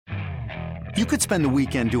You could spend the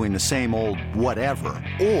weekend doing the same old whatever,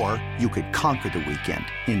 or you could conquer the weekend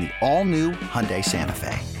in the all-new Hyundai Santa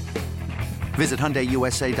Fe. Visit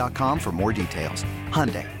HyundaiUSA.com for more details.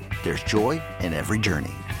 Hyundai, there's joy in every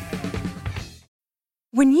journey.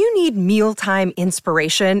 When you need mealtime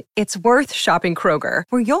inspiration, it's worth shopping Kroger,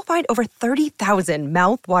 where you'll find over 30,000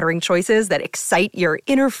 mouth-watering choices that excite your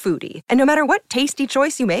inner foodie. And no matter what tasty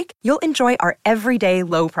choice you make, you'll enjoy our everyday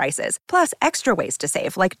low prices, plus extra ways to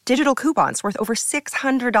save, like digital coupons worth over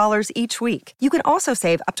 $600 each week. You can also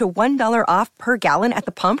save up to $1 off per gallon at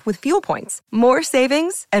the pump with fuel points. More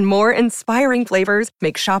savings and more inspiring flavors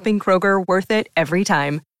make shopping Kroger worth it every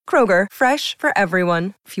time. Kroger, fresh for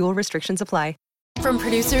everyone. Fuel restrictions apply. From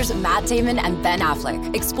producers Matt Damon and Ben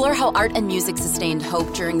Affleck, explore how art and music sustained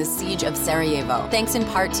hope during the siege of Sarajevo, thanks in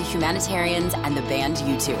part to humanitarians and the band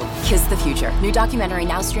U2. Kiss the Future. New documentary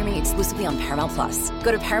now streaming exclusively on Paramount+.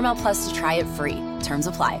 Go to Paramount+ to try it free. Terms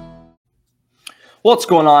apply. What's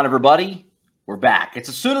going on, everybody? We're back. It's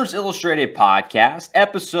a Sooners Illustrated podcast,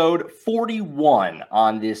 episode 41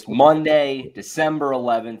 on this Monday, December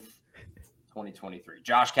 11th, 2023.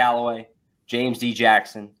 Josh Calloway, James D.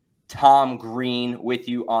 Jackson, Tom Green with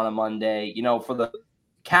you on a Monday. You know, for the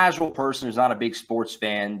casual person who's not a big sports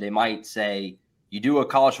fan, they might say you do a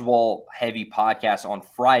college football heavy podcast on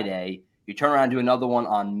Friday. You turn around and do another one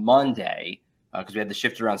on Monday because we had the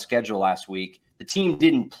shift around schedule last week. The team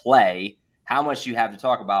didn't play. How much you have to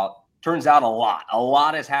talk about? Turns out a lot. A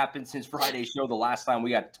lot has happened since Friday's show, the last time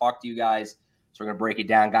we got to talk to you guys. So we're going to break it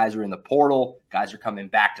down. Guys are in the portal. Guys are coming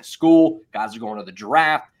back to school. Guys are going to the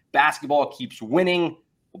draft. Basketball keeps winning.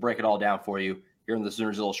 We'll break it all down for you here on the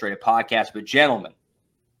Sooners Illustrated podcast. But, gentlemen,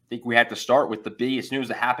 I think we have to start with the biggest news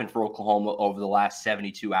that happened for Oklahoma over the last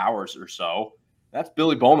 72 hours or so. That's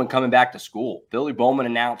Billy Bowman coming back to school. Billy Bowman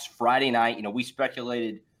announced Friday night. You know, we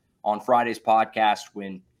speculated on Friday's podcast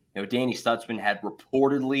when, Danny Stutsman had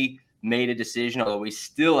reportedly made a decision, although we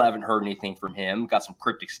still haven't heard anything from him. Got some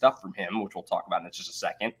cryptic stuff from him, which we'll talk about in just a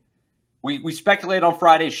second. We speculated on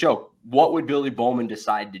Friday's show, what would Billy Bowman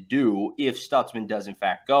decide to do if Stutsman does in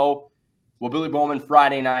fact go? Well, Billy Bowman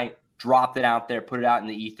Friday night dropped it out there, put it out in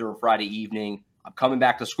the ether Friday evening. I'm coming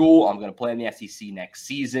back to school. I'm going to play in the SEC next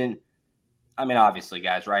season. I mean, obviously,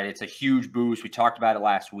 guys, right? It's a huge boost. We talked about it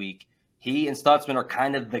last week. He and Stutsman are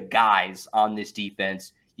kind of the guys on this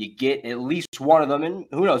defense. You get at least one of them, and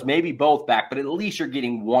who knows, maybe both back, but at least you're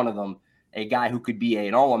getting one of them, a guy who could be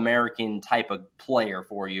an All-American type of player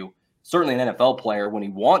for you. Certainly an NFL player when he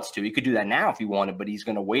wants to. He could do that now if he wanted, but he's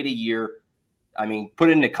going to wait a year. I mean, put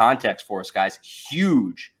it into context for us, guys.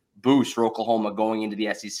 Huge boost for Oklahoma going into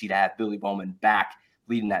the SEC to have Billy Bowman back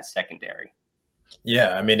leading that secondary.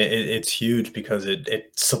 Yeah, I mean, it's huge because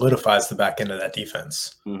it solidifies the back end of that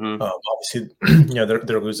defense. Mm-hmm. Obviously,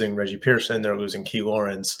 they're losing Reggie Pearson, they're losing Key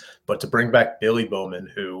Lawrence, but to bring back Billy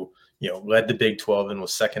Bowman, who led the Big 12 and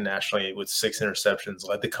was second nationally with 6 interceptions,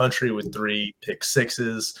 led the country with 3 pick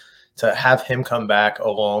sixes. To have him come back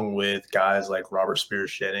along with guys like Robert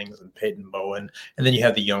Spears-Jennings and Peyton Bowen, and then you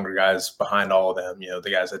have the younger guys behind all of them, the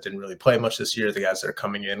guys that didn't really play much this year, the guys that are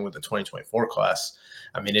coming in with the 2024 class.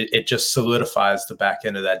 I mean, it just solidifies the back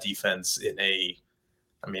end of that defense in a,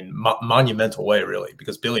 monumental way, really,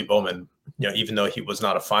 because Billy Bowman, even though he was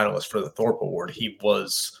not a finalist for the Thorpe Award, he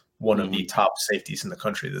was one of the top safeties in the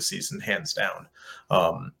country this season, hands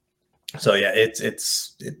down. So yeah,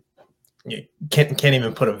 you can't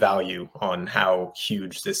even put a value on how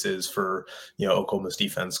huge this is for Oklahoma's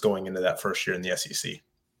defense going into that first year in the SEC.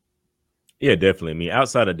 Yeah, definitely. I mean,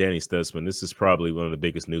 outside of Danny Stutsman, this is probably one of the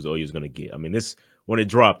biggest news OU is going to get. I mean, this when it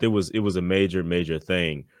dropped, it was a major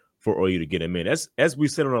thing for OU to get him in. As we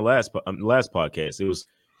said on our last podcast,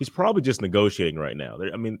 he's probably just negotiating right now.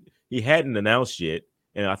 I mean, he hadn't announced yet,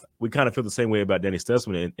 and we kind of feel the same way about Danny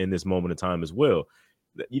Stutsman in this moment in time as well.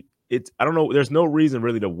 I don't know. There's no reason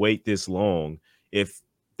really to wait this long if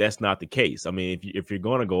that's not the case. I mean, if you're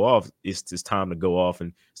going to go off, it's time to go off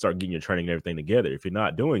and start getting your training and everything together. If you're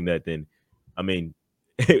not doing that, then I mean,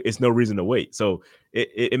 it's no reason to wait. So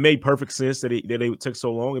it made perfect sense that they took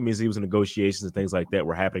so long. It means he was in negotiations and things like that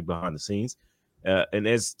were happening behind the scenes. And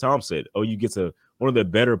as Tom said, OU gets one of the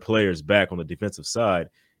better players back on the defensive side.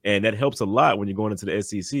 And that helps a lot when you're going into the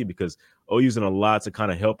SEC because OU's using a lot to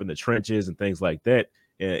kind of help in the trenches and things like that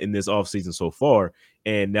in this offseason so far.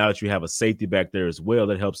 And now that you have a safety back there as well,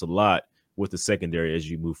 that helps a lot with the secondary as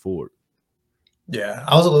you move forward. Yeah,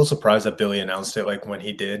 I was a little surprised that Billy announced it like when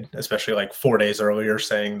he did, especially like 4 days earlier,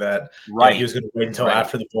 saying that he was going to wait until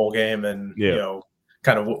after the bowl game and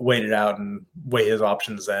kind of wait it out and weigh his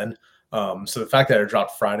options then. So the fact that it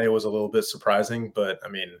dropped Friday was a little bit surprising, but I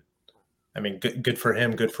mean, I mean, good for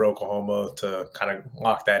him, good for Oklahoma to kind of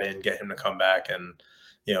lock that in, get him to come back and,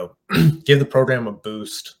 give the program a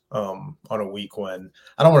boost on a week when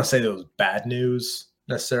I don't want to say there was bad news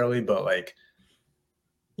necessarily, but like,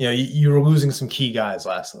 you were losing some key guys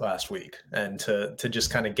last week, and to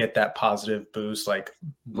just kind of get that positive boost like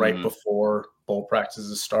right before bowl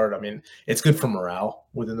practices start. I mean, it's good for morale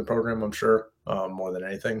within the program, I'm sure, more than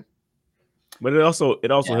anything. But it also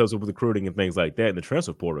helps with recruiting and things like that in the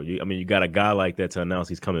transfer portal. You got a guy like that to announce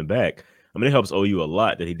he's coming back. I mean, it helps OU a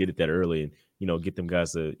lot that he did it that early and get them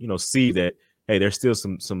guys to see that, hey, there's still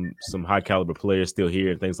some high caliber players still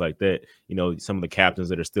here and things like that. Some of the captains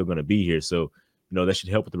that are still going to be here. So that should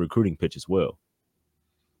help with the recruiting pitch as well.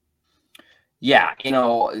 Yeah,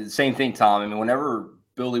 same thing, Tom. I mean, whenever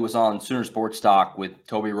Billy was on Sooner Sports Talk with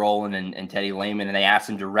Toby Rowland and Teddy Lehman, and they asked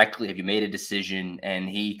him directly, have you made a decision? And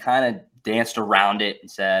he kind of danced around it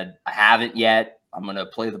and said, I haven't yet. I'm going to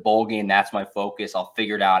play the bowl game. That's my focus. I'll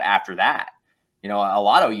figure it out after that. A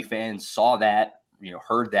lot of OU fans saw that,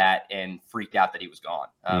 heard that and freaked out that he was gone.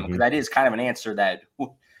 Because that is kind of an answer that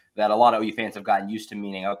a lot of OU fans have gotten used to,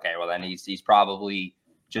 meaning, okay, well, then he's probably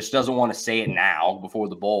just doesn't want to say it now before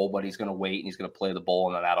the bowl, but he's going to wait and he's going to play the bowl,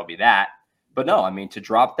 and then that'll be that. But no, I mean, to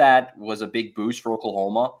drop that was a big boost for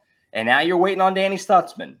Oklahoma. And now you're waiting on Danny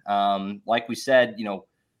Stutsman. Like we said,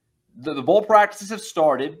 the bowl practices have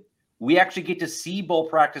started. We actually get to see bowl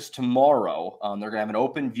practice tomorrow. They're going to have an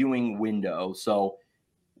open viewing window. So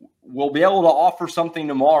we'll be able to offer something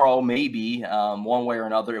tomorrow, maybe one way or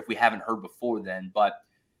another, if we haven't heard before then. But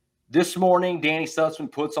this morning, Danny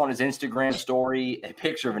Stutsman puts on his Instagram story a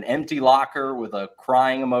picture of an empty locker with a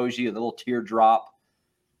crying emoji, a little teardrop.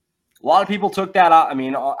 A lot of people took that out. I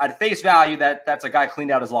mean, at face value, that's a guy cleaned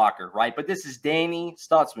out his locker, right? But this is Danny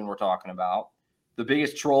Stutsman we're talking about, the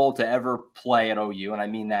biggest troll to ever play at OU, and I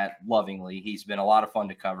mean that lovingly. He's been a lot of fun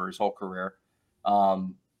to cover his whole career.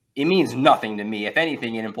 It means nothing to me. If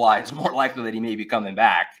anything, it implies more likely that he may be coming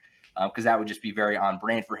back, because that would just be very on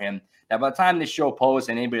brand for him. Now, by the time this show posts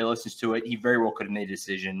and anybody listens to it, he very well could have made a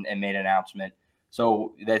decision and made an announcement.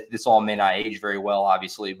 So that this all may not age very well,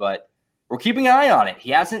 obviously, but we're keeping an eye on it. He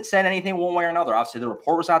hasn't said anything one way or another. Obviously, the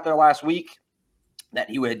report was out there last week that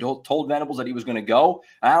he had told Venables that he was going to go.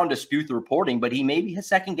 I don't dispute the reporting, but he maybe has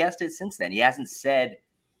second-guessed it since then. He hasn't said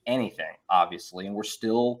anything, obviously, and we're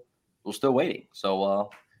still waiting. So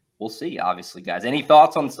we'll see, obviously, guys. Any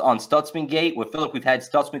thoughts on Stutsman Gate? We feel like we've had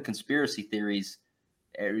Stutsman conspiracy theories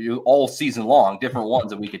all season long, different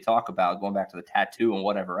ones that we could talk about, going back to the tattoo and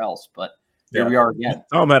whatever else. But here we are again.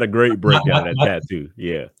 Tom had a great breakdown of that tattoo.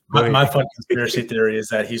 Yeah. My fun conspiracy theory is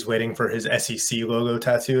that he's waiting for his SEC logo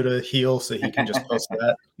tattoo to heal so he can just post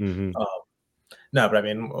that. No, but I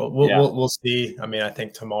mean, we'll see. I mean, I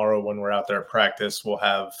think tomorrow when we're out there at practice, we'll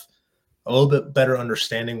have a little bit better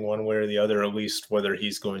understanding one way or the other, at least whether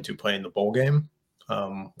he's going to play in the bowl game,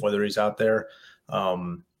 whether he's out there. I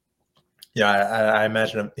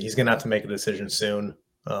imagine he's going to have to make a decision soon.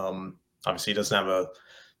 Obviously, he doesn't have a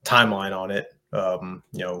timeline on it.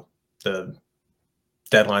 The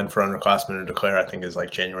deadline for underclassmen to declare, I think, is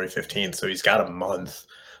like January 15th. So he's got a month,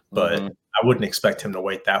 but I wouldn't expect him to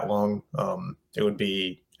wait that long. It would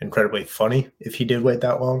be incredibly funny if he did wait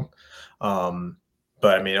that long.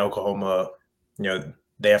 But I mean, Oklahoma,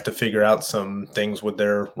 they have to figure out some things with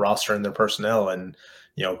their roster and their personnel, and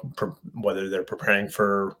whether they're preparing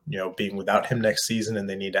for being without him next season, and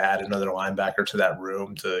they need to add another linebacker to that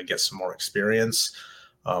room to get some more experience.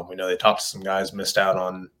 We know they talked to some guys, missed out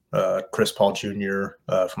on Chris Paul Jr.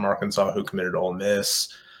 From Arkansas, who committed to Ole Miss.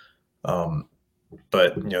 But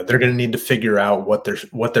they're going to need to figure out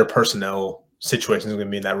what their personnel situation is going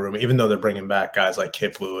to be in that room, even though they're bringing back guys like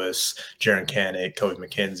Kip Lewis, Jaron Canick, Kobe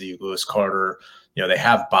McKenzie, Lewis Carter. They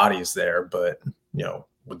have bodies there, but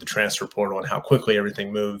with the transfer portal and how quickly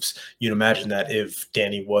everything moves, you'd imagine that if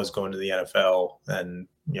Danny was going to the NFL and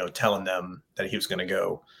telling them that he was going to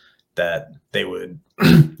go, that they would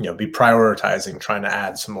be prioritizing trying to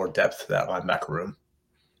add some more depth to that linebacker room.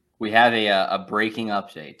 We have a breaking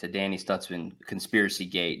update to Danny Stutsman Conspiracy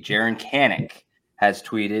Gate. Jaron Canick has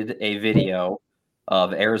tweeted a video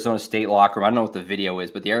of Arizona State locker room. I don't know what the video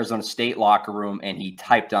is, but the Arizona State locker room, and he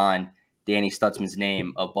typed on Danny Stutsman's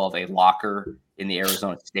name above a locker in the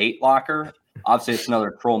Arizona State locker. Obviously, it's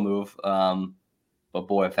another troll move, but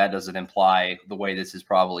boy, if that doesn't imply the way this is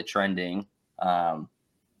probably trending.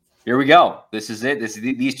 Here we go. This is it. This is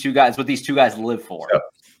these two guys. What these two guys live for.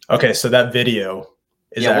 So that video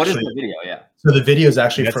is what is the video? Yeah. So the video is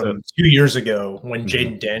actually from 2 years ago when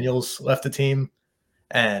Jaden Daniels left the team,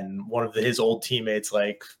 and one of his old teammates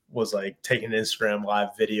was taking an Instagram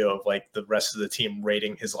live video of the rest of the team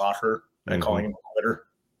rating his locker and calling him a quitter.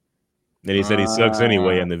 And he said he sucks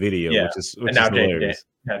anyway in the video, yeah. which is Jaden hilarious.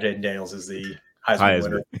 Daniels is the Heisman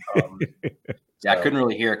winner. Yeah, I couldn't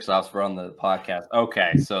really hear it because I was on the podcast.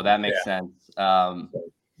 Okay, so that makes sense.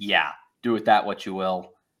 Yeah, do with that what you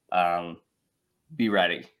will. Be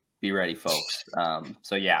ready, folks.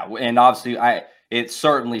 So yeah, and obviously, it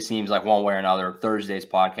certainly seems like one way or another, Thursday's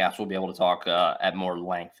podcast we'll be able to talk at more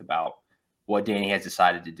length about what Danny has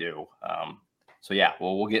decided to do. So yeah,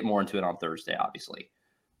 we'll get more into it on Thursday, obviously.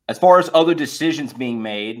 As far as other decisions being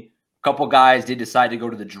made, a couple guys did decide to go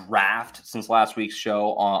to the draft since last week's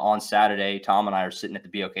show on Saturday. Tom and I are sitting at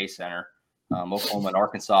the BOK Center, Oklahoma and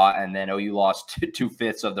Arkansas, and then OU lost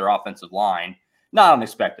 2/5 of their offensive line. Not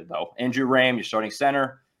unexpected, though. Andrew Rame, your starting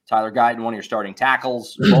center. Tyler Guyton, one of your starting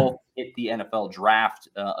tackles. Both hit the NFL draft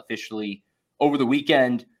officially over the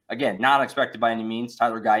weekend. Again, not unexpected by any means.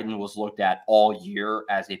 Tyler Guyton was looked at all year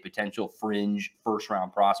as a potential fringe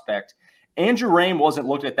first-round prospect. Andrew Rame wasn't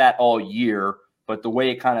looked at that all year, but the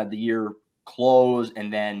way kind of the year closed,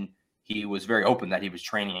 and then he was very open that he was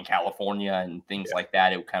training in California and things like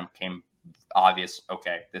that, it kind of became obvious,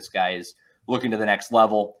 okay, this guy is looking to the next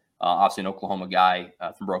level. Obviously an Oklahoma guy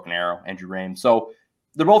from Broken Arrow, Andrew Rame. So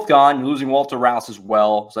they're both gone. You're losing Walter Rouse as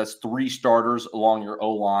well. So that's 3 starters along your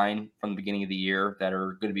O-line from the beginning of the year that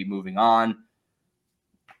are going to be moving on.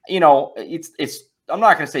 You know, it's I'm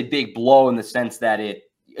not going to say big blow in the sense that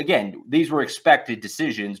again, these were expected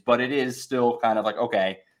decisions, but it is still kind of like,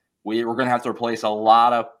 okay, we're going to have to replace a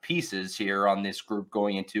lot of pieces here on this group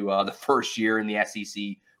going into the first year in the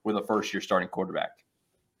SEC with a first-year starting quarterback.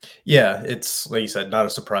 Yeah, it's like you said, not a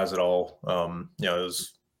surprise at all. It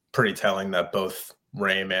was pretty telling that both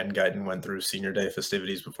Rame and Guyton went through senior day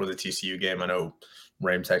festivities before the TCU game. I know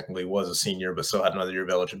Rame technically was a senior, but still had another year of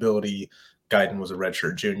eligibility. Guyton was a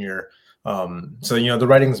redshirt junior. So, the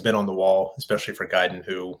writing's been on the wall, especially for Guyton,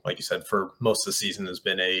 who, like you said, for most of the season has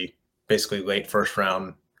been a basically late first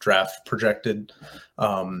round draft projected.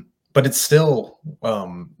 But it's still,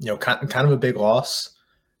 kind of a big loss.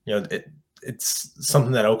 It's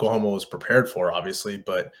something that Oklahoma was prepared for, obviously,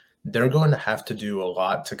 but they're going to have to do a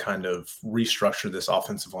lot to kind of restructure this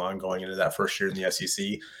offensive line going into that first year in the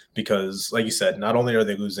SEC, because, like you said, not only are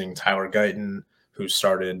they losing Tyler Guyton, who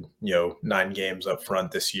started, 9 games up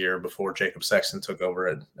front this year before Jacob Sexton took over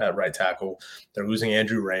at right tackle. They're losing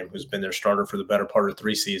Andrew Rame, who's been their starter for the better part of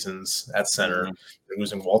 3 seasons at center. Mm-hmm. They're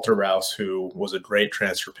losing Walter Rouse, who was a great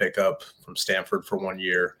transfer pickup from Stanford for 1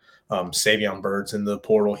 year. Savion Bird's in the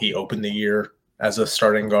portal. He opened the year as a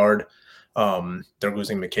starting guard. They're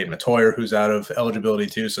losing McCade Matoyer, who's out of eligibility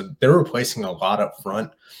too. So they're replacing a lot up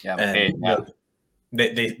front. Yeah, and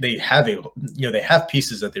they have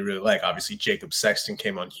pieces that they really like. Obviously, Jacob Sexton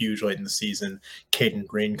came on huge late in the season. Caden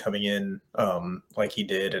Green coming in like he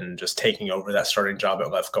did and just taking over that starting job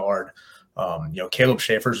at left guard. Caleb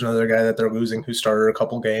Schaefer's another guy that they're losing who started a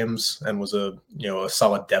couple games and was a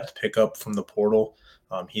solid depth pickup from the portal.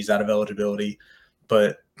 He's out of eligibility,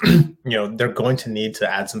 but they're going to need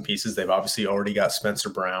to add some pieces. They've obviously already got Spencer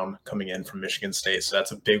Brown coming in from Michigan State, so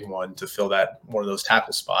that's a big one to fill that one of those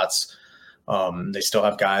tackle spots. They still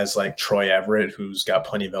have guys like Troy Everett, who's got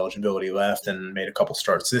plenty of eligibility left and made a couple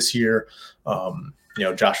starts this year.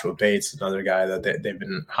 Joshua Bates, another guy that they've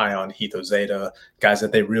been high on, Heath Ozeta, guys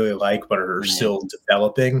that they really like but are still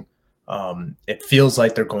developing. It feels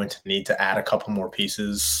like they're going to need to add a couple more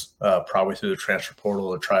pieces, probably through the transfer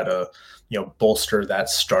portal, to try to, bolster that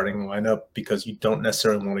starting lineup, because you don't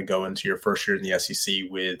necessarily want to go into your first year in the SEC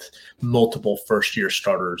with multiple first-year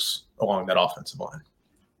starters along that offensive line.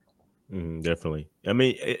 Definitely. I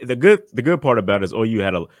mean, the good part about it is OU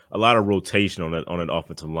had a lot of rotation on an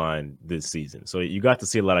offensive line this season. So you got to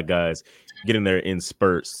see a lot of guys getting there in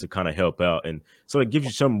spurts to kind of help out. And so it gives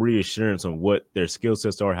you some reassurance on what their skill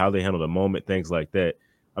sets are, how they handle the moment, things like that.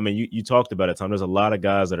 I mean, you talked about it, Tom. There's a lot of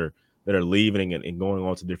guys that are leaving and going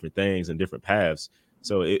on to different things and different paths.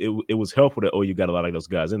 So it was helpful that OU got a lot of those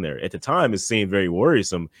guys in there. At the time, it seemed very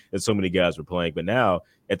worrisome that so many guys were playing. But now,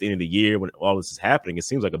 at the end of the year, when all this is happening, it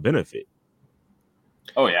seems like a benefit.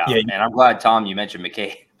 Oh, yeah. And I'm glad, Tom, you mentioned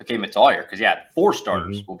McCade Matoyer, because, 4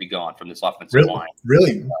 starters will be gone from this offensive line.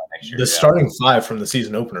 Really? Next year, starting 5 from the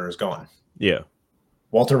season opener is gone. Yeah.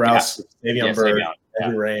 Walter Rouse, Savion Bird,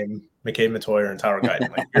 Andrew Rame, McCade Matoyer, and Tyler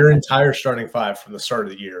Guyton. Like, your entire starting 5 from the start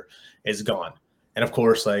of the year is gone. And, of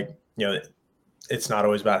course, it's not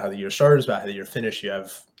always about how the year started, it's about how the year finished. You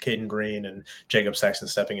have Caden Green and Jacob Sexton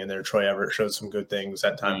stepping in there. Troy Everett showed some good things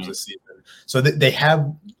at times this season. So they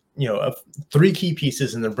have, 3 key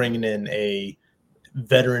pieces, and they're bringing in a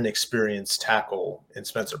veteran experienced tackle in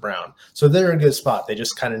Spencer Brown. So they're in a good spot. They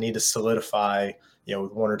just kind of need to solidify,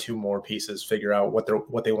 with one or two more pieces, figure out what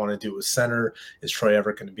they want to do with center. Is Troy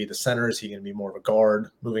Everett going to be the center? Is he going to be more of a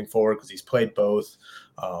guard moving forward because he's played both?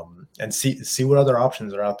 And see what other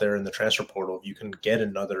options are out there in the transfer portal. If you can get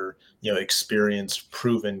another experienced,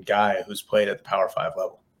 proven guy who's played at the Power 5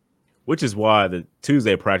 level. Which is why the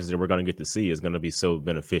Tuesday practice that we're going to get to see is going to be so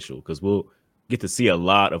beneficial, because we'll get to see a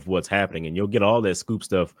lot of what's happening, and you'll get all that scoop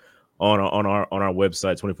stuff on our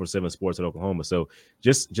website, 24/7 Sports at Oklahoma. So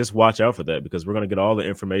just watch out for that, because we're going to get all the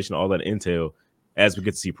information, all that intel as we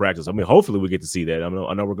get to see practice. I mean, hopefully we get to see that. I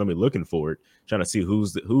know we're going to be looking for it, trying to see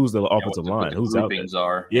who's the offensive line, who's out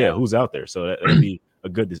there. Who's out there. So that'll be a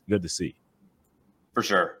good to see. For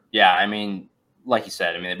sure. Yeah, I mean, like you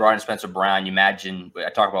said, they brought in Spencer Brown. You imagine, I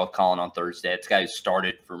talked about Colin on Thursday. It's a guy who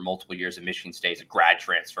started for multiple years at Michigan State, a grad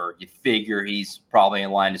transfer. You figure he's probably in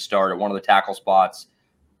line to start at one of the tackle spots.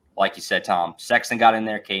 Like you said, Tom, Sexton got in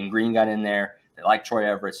there. Caden Green got in there. They like Troy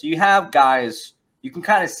Everett. So you have guys, you can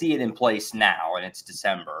kind of see it in place now, and it's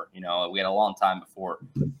December. We had a long time before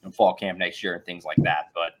fall camp next year and things like that.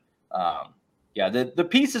 But, the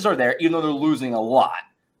pieces are there, even though they're losing a lot.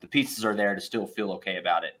 The pieces are there to still feel okay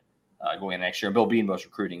about it going into next year. Bill Beanbo's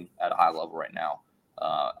recruiting at a high level right now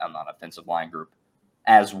on that offensive line group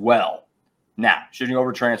as well. Now, shooting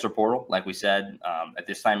over transfer portal, like we said, at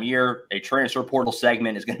this time of year, a transfer portal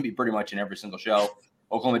segment is going to be pretty much in every single show.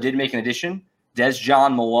 Oklahoma did make an addition.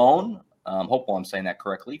 Desjon Malone, hopefully I'm saying that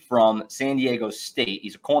correctly, from San Diego State.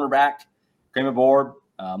 He's a cornerback, came aboard,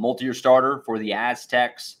 multi-year starter for the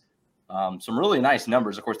Aztecs. Some really nice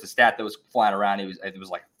numbers. Of course, the stat that was flying around, it was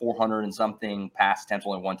like 400 and something pass attempts,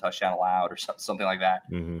 only one touchdown allowed, or something like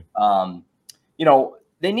that. Mm-hmm.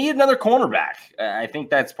 They need another cornerback. I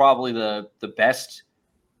think that's probably the best,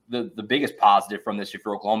 the biggest positive from this year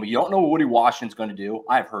for Oklahoma. You don't know what Woody Washington's going to do.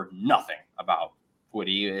 I've heard nothing about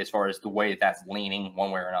Woody as far as the way that's leaning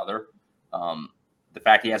one way or another. The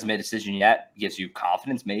fact he hasn't made a decision yet gives you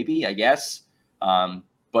confidence, maybe, I guess.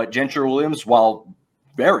 But Gentry Williams, while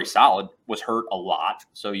very solid, was hurt a lot.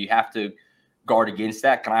 So you have to guard against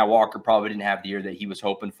that. Kaniah Walker probably didn't have the year that he was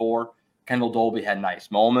hoping for. Kendall Dolby had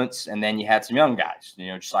nice moments. And then you had some young guys,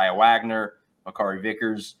 Josiah Wagner, Makari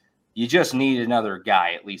Vickers. You just need another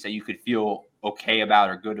guy, at least, that you could feel okay about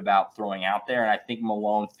or good about throwing out there. And I think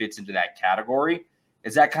Malone fits into that category.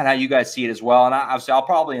 Is that kind of how you guys see it as well? And obviously, I'll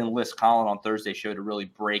probably enlist Colin on Thursday's show to really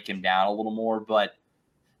break him down a little more. But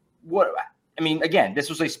again, this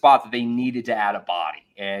was a spot that they needed to add a body.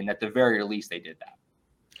 And at the very least, they did that.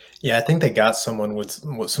 Yeah, I think they got someone with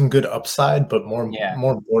some good upside, but more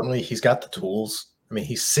importantly, he's got the tools.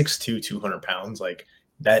 He's 6'2", 200 pounds. Like,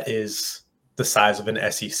 that is the size of an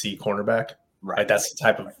SEC cornerback. Right. That's the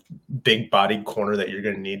type of big-bodied corner that you're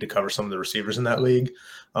going to need to cover some of the receivers in that league.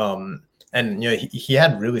 And he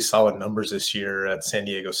had really solid numbers this year at San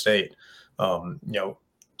Diego State.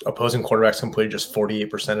 Opposing quarterbacks completed just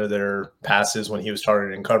 48% of their passes when he was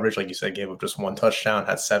targeted in coverage. Like you said, gave up just one touchdown,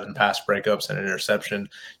 had 7 pass breakups and an interception.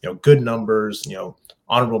 Good numbers,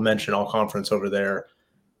 honorable mention, all conference over there.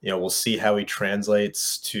 We'll see how he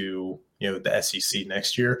translates to, the SEC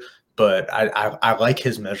next year. But I like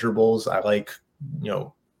his measurables. I like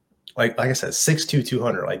I said, 6'2",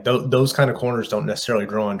 200. Like those kind of corners don't necessarily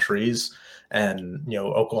grow on trees. And,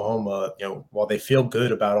 Oklahoma, while they feel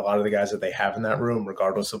good about a lot of the guys that they have in that room,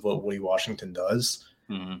 regardless of what Woody Washington does,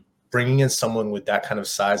 bringing in someone with that kind of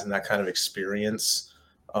size and that kind of experience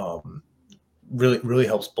really, really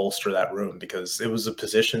helps bolster that room, because it was a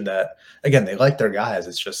position that, again, they like their guys.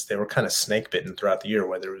 It's just they were kind of snake bitten throughout the year,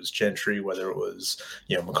 whether it was Gentry, whether it was,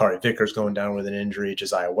 Makari Vickers going down with an injury,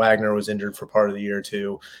 Josiah Wagner was injured for part of the year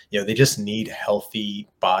too. They just need healthy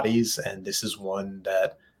bodies. And this is one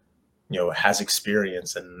that, has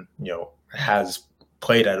experience and, has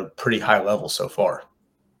played at a pretty high level so far.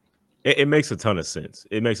 It makes a ton of sense.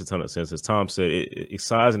 It makes a ton of sense. As Tom said,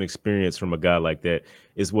 size and experience from a guy like that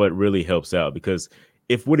is what really helps out, because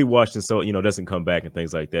if Woody Washington, doesn't come back and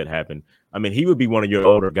things like that happen, he would be one of your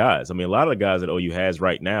older guys. A lot of the guys that OU has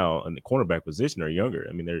right now in the cornerback position are younger.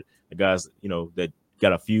 They're the guys, that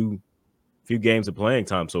got a few games of playing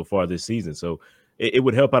time so far this season. So it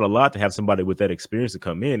would help out a lot to have somebody with that experience to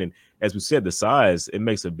come in. And as we said, the size, it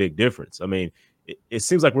makes a big difference. It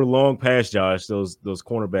seems like we're long past, Josh, those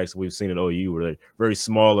cornerbacks that we've seen at OU where they're very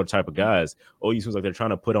smaller type of guys. OU seems like they're trying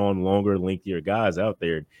to put on longer, lengthier guys out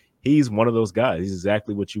there. He's one of those guys. He's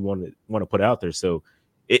exactly what you want to put out there. So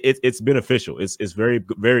it's beneficial. It's very,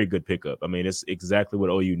 very good pickup. It's exactly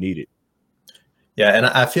what OU needed. Yeah, and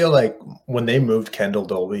I feel like when they moved Kendall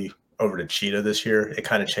Dolby over to Cheetah this year, it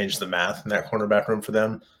kind of changed the math in that cornerback room for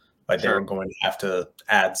them. Like, they were going to have to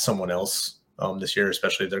add someone else this year,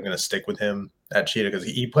 especially if they're going to stick with him at Cheetah because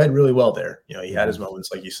he played really well there. He had his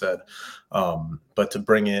moments, like you said. But to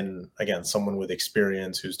bring in, again, someone with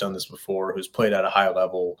experience who's done this before, who's played at a high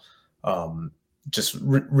level, just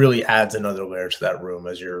really adds another layer to that room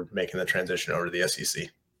as you're making the transition over to the SEC.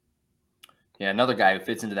 Yeah, another guy who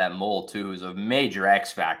fits into that mold too, who's a major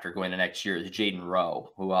X factor going to next year, is Jaden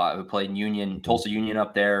Rowe, who played in Tulsa Union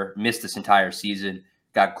up there, missed this entire season,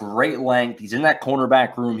 got great length. He's in that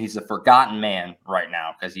cornerback room. He's a forgotten man right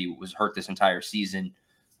now because he was hurt this entire season.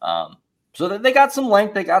 So they got some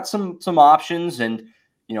length, they got some options, and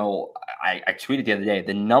I tweeted the other day,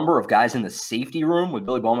 the number of guys in the safety room with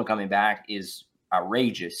Billy Bowman coming back is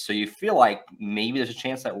outrageous. So you feel like maybe there's a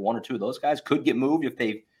chance that one or two of those guys could get moved if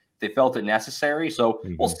they felt it necessary. So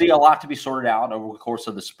we'll see, a lot to be sorted out over the course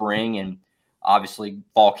of the spring and obviously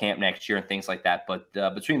fall camp next year and things like that. But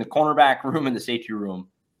between the cornerback room and the safety room,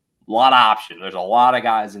 a lot of options. There's a lot of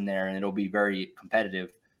guys in there, and it'll be very competitive,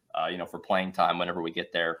 for playing time whenever we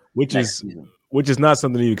get there. Which is not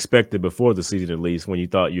something you expected before the season, at least when you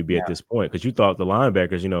thought you'd be at this point, because you thought the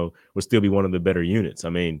linebackers, would still be one of the better units. I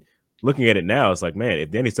mean, looking at it now, it's like, man,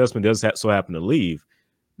 if Danny Stutsman does so happen to leave,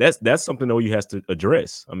 that's something that OU has to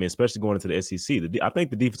address. I mean, especially going into the SEC. I think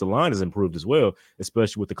the defensive line has improved as well,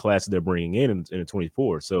 especially with the classes they're bringing in the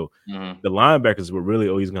 24. So the linebackers were really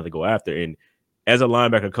OU's going to go after. And as a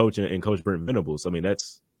linebacker coach and Coach Brent Venables, I mean,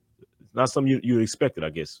 that's not something you expected, I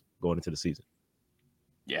guess, going into the season.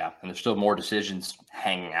 Yeah, and there's still more decisions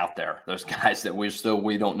hanging out there. There's guys that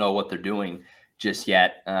we don't know what they're doing just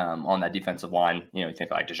yet on that defensive line. You think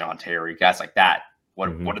like DeJoun Terry, guys like that. What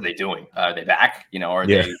are they doing? Are they back? Are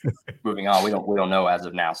they moving on? We don't know as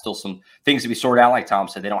of now. Still some things to be sorted out. Like Tom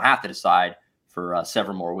said, they don't have to decide for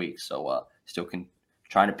several more weeks. So still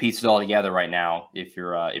trying to piece it all together right now. If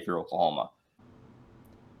you're Oklahoma.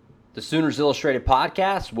 The Sooners Illustrated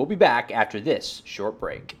podcast. We'll be back after this short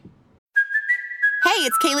break. Hey,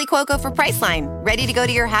 it's Kaylee Cuoco for Priceline. Ready to go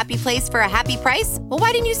to your happy place for a happy price? Well,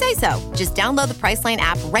 why didn't you say so? Just download the Priceline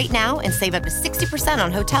app right now and save up to 60%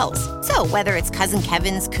 on hotels. So whether it's Cousin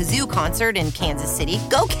Kevin's Kazoo Concert in Kansas City,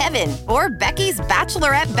 go Kevin, or Becky's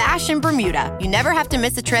Bachelorette Bash in Bermuda, you never have to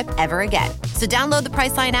miss a trip ever again. So download the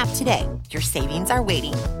Priceline app today. Your savings are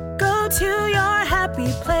waiting. Go to your happy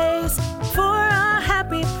place for a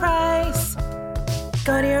happy price.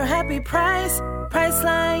 Go to your happy price,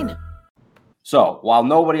 Priceline. So while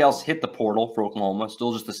nobody else hit the portal for Oklahoma,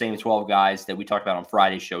 still just the same 12 guys that we talked about on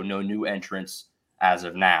Friday's show, no new entrants as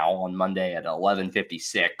of now on Monday at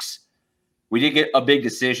 11:56. We did get a big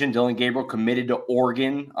decision. Dillon Gabriel committed to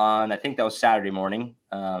Oregon on, I think that was Saturday morning.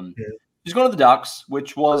 He's going to the Ducks,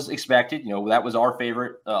 which was expected. That was our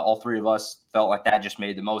favorite. All three of us felt like that just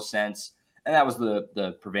made the most sense. And that was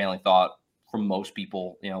the prevailing thought from most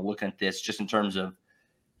people, looking at this just in terms of,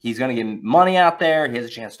 he's going to get money out there. He has a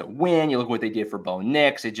chance to win. You look what they did for Bo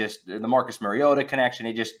Nix. The Marcus Mariota connection,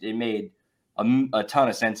 it made a ton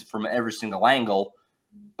of sense from every single angle.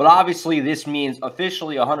 But obviously this means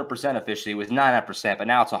officially 100% officially with 99%, but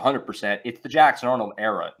now it's 100%. It's the Jackson Arnold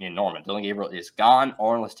era in Norman. Dillon Gabriel is gone.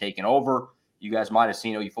 Arnold has taken over. You guys might have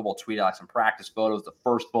seen OU football tweet out some practice photos. The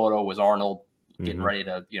first photo was Arnold getting ready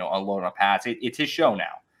to, unload on pads. It's his show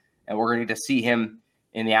now. And we're going to get to see him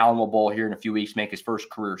in the Alamo Bowl here in a few weeks, make his first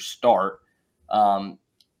career start. Something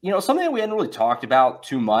that we hadn't really talked about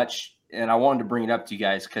too much, and I wanted to bring it up to you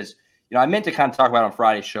guys because, I meant to kind of talk about it on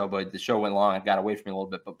Friday's show, but the show went long and got away from me a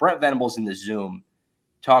little bit. But Brent Venables in the Zoom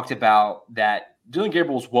talked about that Dillon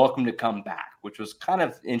Gabriel was welcome to come back, which was kind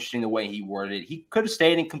of interesting the way he worded it. He could have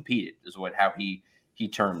stayed and competed is how he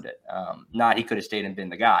termed it. Not he could have stayed and been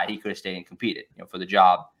the guy. He could have stayed and competed, for the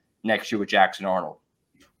job next year with Jackson Arnold.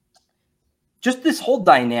 Just this whole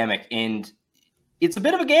dynamic, and it's a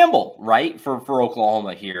bit of a gamble, right, for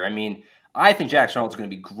Oklahoma here. I mean, I think Jackson Arnold's going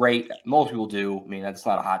to be great. Most people do. I mean, that's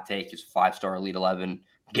not a hot take. He's a 5-star Elite 11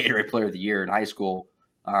 Gatorade Player of the Year in high school.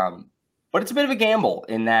 But it's a bit of a gamble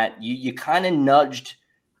in that you kind of nudged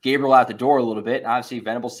Gabriel out the door a little bit. Obviously,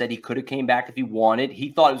 Venables said he could have came back if he wanted. He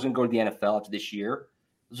thought he was going to go to the NFL after this year.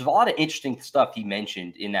 There's a lot of interesting stuff he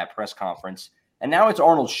mentioned in that press conference. And now it's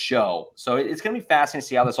Arnold's show. So it's going to be fascinating to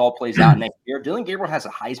see how this all plays out next year. Dillon Gabriel has a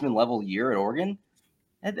Heisman-level year at Oregon.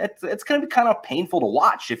 It's going to be kind of painful to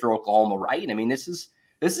watch if you're Oklahoma, right? I mean, this is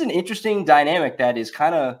an interesting dynamic that is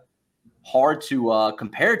kind of hard to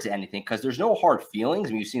compare to anything because there's no hard feelings.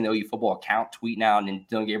 I mean, you've seen the OU football account tweeting out, and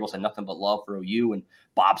Dillon Gabriel said nothing but love for OU, and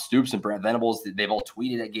Bob Stoops and Brent Venables, they've all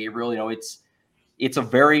tweeted at Gabriel. It's a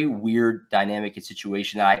very weird dynamic and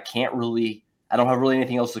situation that I don't have really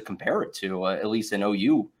anything else to compare it to, at least in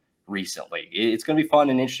OU recently. It's going to be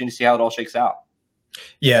fun and interesting to see how it all shakes out.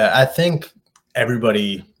 Yeah, I think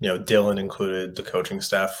everybody, Dillon included, the coaching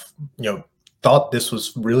staff, thought this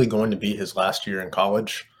was really going to be his last year in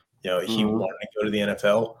college. You know, he Mhm. wanted to go to the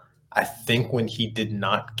NFL. I think when he did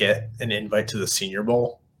not get an invite to the Senior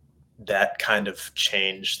Bowl, that kind of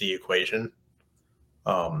changed the equation.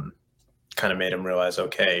 Kind of made him realize,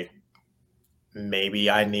 okay, maybe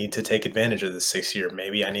I need to take advantage of this 6 year.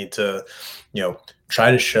 Maybe I need to, try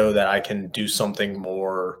to show that I can do something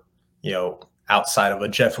more, outside of a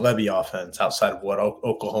Jeff Levy offense, outside of what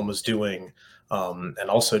Oklahoma's doing, and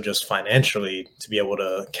also just financially to be able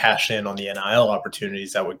to cash in on the NIL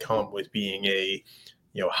opportunities that would come with being a,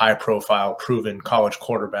 high profile, proven college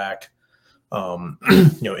quarterback, in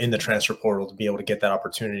the transfer portal, to be able to get that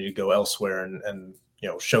opportunity to go elsewhere and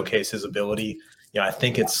showcase his ability. I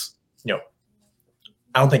think it's,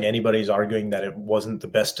 I don't think anybody's arguing that it wasn't the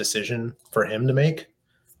best decision for him to make.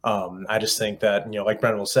 I just think that, like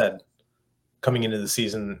Brendel said, coming into the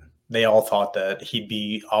season, they all thought that he'd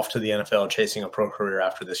be off to the NFL chasing a pro career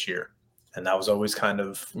after this year. And that was always kind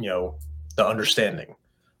of, the understanding.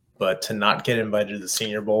 But to not get invited to the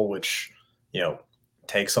Senior Bowl, which,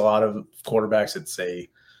 takes a lot of quarterbacks, it's a,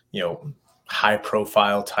 high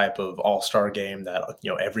profile type of all-star game that,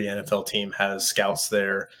 every NFL team has scouts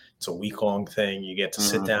there. It's a week-long thing. You get to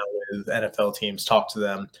sit down with NFL teams, talk to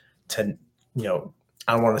them. To,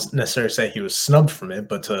 I don't want to necessarily say he was snubbed from it,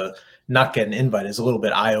 but to not get an invite is a little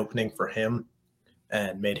bit eye-opening for him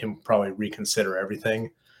and made him probably reconsider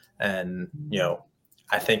everything. And,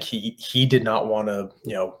 I think he did not want to,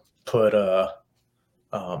 put a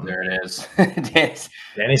there it is.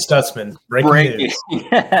 Danny Stutsman, breaking news.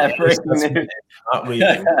 Yeah, breaking news. Not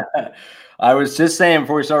leaving. I was just saying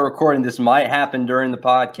before we start recording, this might happen during the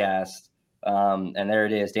podcast. And there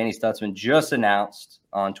it is. Danny Stutsman just announced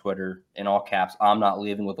on Twitter in all caps, "I'm not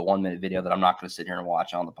leaving," with a 1-minute video that I'm not going to sit here and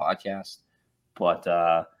watch on the podcast. But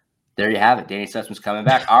there you have it. Danny Stutsman's coming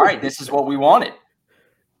back. All right, this is what we wanted.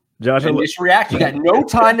 Josh, initial reaction. You got no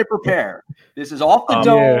time to prepare. This is off the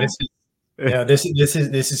dome.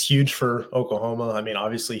 This is huge for Oklahoma. I mean,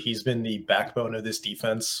 obviously he's been the backbone of this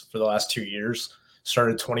defense for the last 2 years.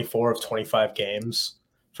 Started 24 of 25 games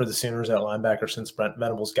for the Sooners at linebacker since Brent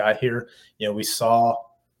Venables got here. We saw,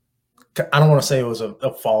 I don't want to say it was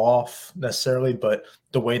a fall off necessarily, but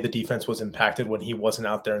the way the defense was impacted when he wasn't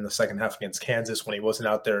out there in the second half against Kansas, when he wasn't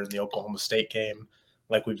out there in the Oklahoma State game,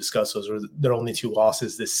 like we've discussed, those were their only 2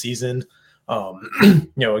 losses this season. A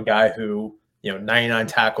guy who, 99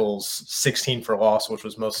 tackles, 16 for loss, which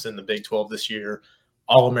was most in the Big 12 this year.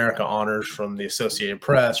 All-America honors from the Associated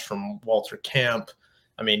Press, from Walter Camp.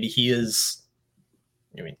 I mean,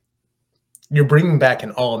 you're bringing back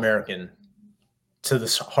an All-American to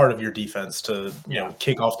the heart of your defense to,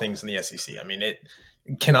 kick off things in the SEC. I mean, it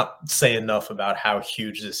cannot say enough about how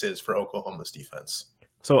huge this is for Oklahoma's defense.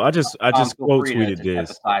 So I just quote tweeted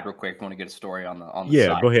this. Side real quick. I want to get a story on the yeah.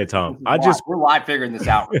 side. Go ahead, Tom. We're live figuring this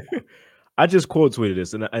out. Right I just quote tweeted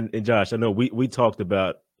this, and Josh, I know we talked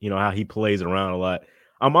about how he plays around a lot.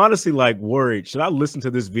 I'm honestly worried. Should I listen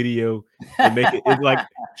to this video and make it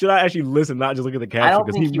should I actually listen, not just look at the caption,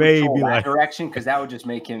 because he may be that direction, because that would just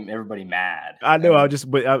make everybody mad. I know.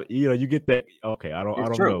 You get that. Okay, I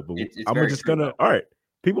don't know, but I'm just gonna. All right,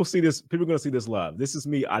 people see this. People are gonna see this live. This is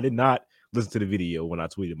me. I did not listen to the video when I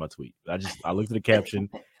tweeted my tweet. I looked at the caption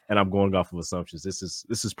and I'm going off of assumptions. This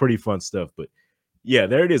is pretty fun stuff, but. Yeah,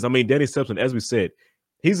 there it is. I mean, Danny Stutsman, as we said,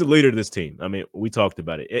 he's the leader of this team. I mean, we talked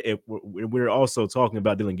about it. We're also talking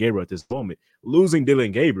about Dillon Gabriel at this moment. Losing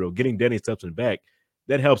Dillon Gabriel, getting Danny Stutsman back,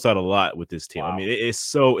 that helps out a lot with this team. Wow. I mean, it's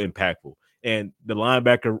so impactful. And the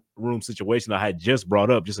linebacker room situation I had just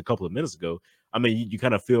brought up just a couple of minutes ago, I mean, you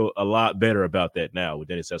kind of feel a lot better about that now with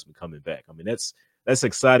Danny Stutsman coming back. I mean, that's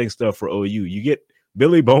exciting stuff for OU. You get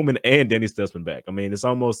Billy Bowman and Danny Stutsman back. I mean, it's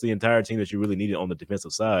almost the entire team that you really needed on the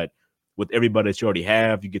defensive side. With everybody that you already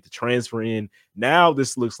have, you get the transfer in. Now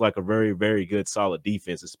this looks like a very, very good, solid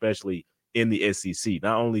defense, especially in the SEC.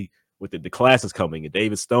 Not only with the classes coming, and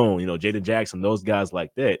David Stone, Jaden Jackson, those guys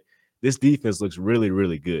like that. This defense looks really,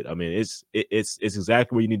 really good. I mean, it's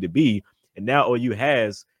exactly where you need to be. And now OU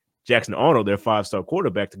has Jackson Arnold, their 5-star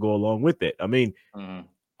quarterback, to go along with it. I mean, I'm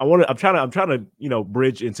trying to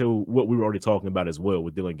bridge into what we were already talking about as well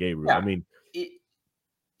with Dillon Gabriel. Yeah. I mean.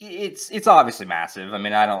 It's obviously massive. I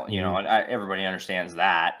mean, I don't, everybody understands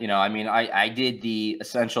that. I mean, I did the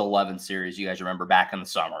Essential 11 series, you guys remember, back in the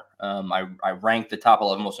summer. I ranked the top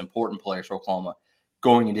 11 most important players for Oklahoma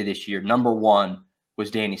going into this year. Number 1 was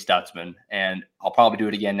Danny Stutsman, and I'll probably do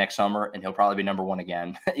it again next summer, and he'll probably be number 1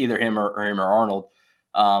 again, either him or Arnold.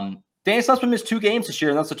 Danny Stutsman missed 2 games this year,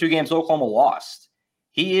 and that's the 2 games Oklahoma lost.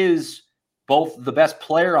 He is both the best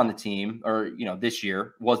player on the team, or, this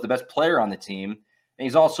year was the best player on the team. And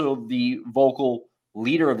he's also the vocal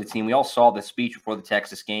leader of the team. We all saw the speech before the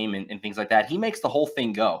Texas game and things like that. He makes the whole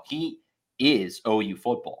thing go. He is OU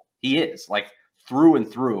football. He is, like, through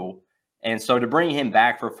and through. And so to bring him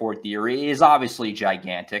back for a fourth year is obviously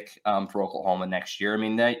gigantic for Oklahoma next year. I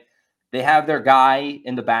mean, they have their guy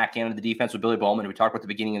in the back end of the defense with Billy Bowman, who we talked about at the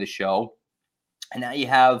beginning of the show. And now you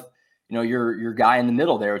have, your guy in the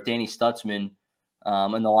middle there with Danny Stutsman in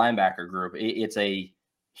the linebacker group. It's a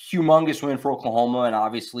humongous win for Oklahoma. And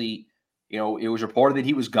obviously, it was reported that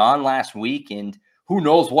he was gone last week. And who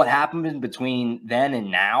knows what happened in between then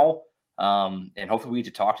and now. And hopefully we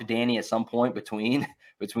get to talk to Danny at some point between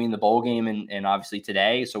the bowl game and obviously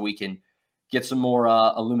today, so we can get some more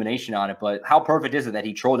illumination on it. But how perfect is it that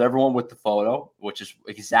he trolled everyone with the photo, which is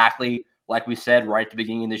exactly like we said right at the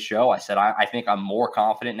beginning of the show. I said, I think I'm more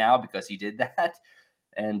confident now because he did that.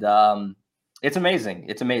 And it's amazing.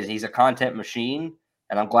 It's amazing. He's a content machine,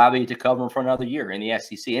 and I'm glad we get to cover him for another year in the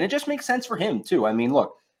SEC. And it just makes sense for him too. I mean,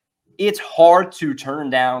 look, it's hard to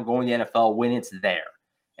turn down going to the NFL when it's there.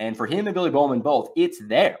 And for him and Billy Bowman both, it's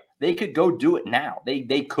there. They could go do it now. They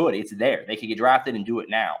could. It's there. They could get drafted and do it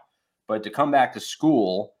now. But to come back to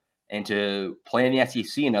school and to play in the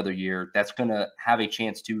SEC another year, that's going to have a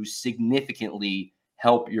chance to significantly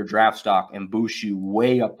help your draft stock and boost you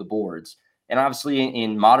way up the boards. And obviously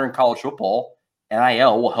in modern college football,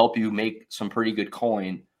 NIL will help you make some pretty good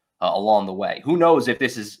coin along the way. Who knows if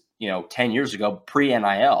this is, 10 years ago,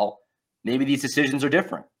 pre-NIL, maybe these decisions are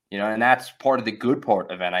different. And that's part of the good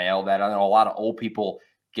part of NIL, that I know a lot of old people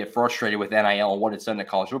get frustrated with NIL and what it's done to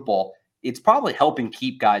college football. It's probably helping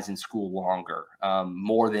keep guys in school longer,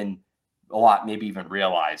 more than a lot maybe even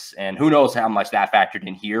realize. And who knows how much that factored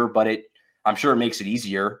in here, but I'm sure it makes it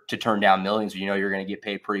easier to turn down millions when you're going to get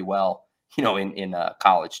paid pretty well, in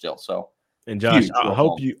college still. So, and Josh, I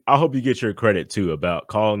hope you get your credit too about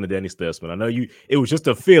calling the Danny Stutsman. I know it was just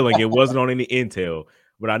a feeling. It wasn't on any intel.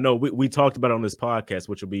 But I know we talked about it on this podcast,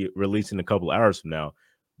 which will be released in a couple of hours from now.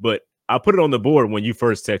 But I put it on the board when you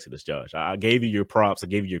first texted us, Josh. I gave you your props. I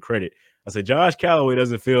gave you your credit. I said, Josh Calloway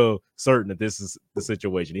doesn't feel certain that this is the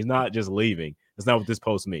situation. He's not just leaving. That's not what this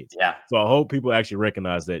post means. Yeah. So I hope people actually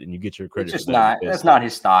recalize that and you get your credit. It's just that's not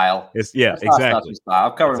his style. That's exactly. His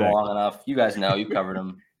style. I've covered him long enough. You guys know you've covered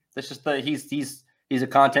him. It's just he's a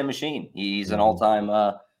content machine. He's an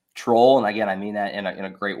all-time troll. And again, I mean that in a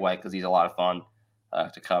great way because he's a lot of fun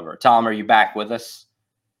to cover. Tom, are you back with us?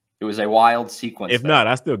 It was a wild sequence. If not,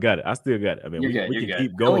 I still got it. I mean, you're we good. can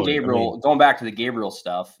keep going. Gabriel, going back to the Gabriel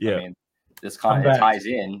stuff. Yeah. I mean, this kind of ties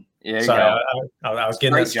in. Sorry, I was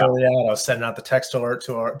getting that story out. I was sending out the text alert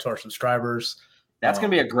to our subscribers. That's going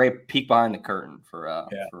to be a great peek behind the curtain for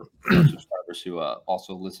subscribers who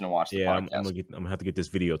also listen and watch the podcast. I'm gonna have to get this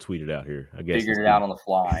video tweeted out here. I guess figured it out on the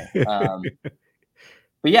fly.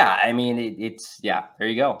 But yeah, I mean, there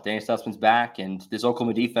you go. Danny Stutsman's back, and this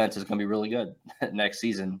Oklahoma defense is going to be really good next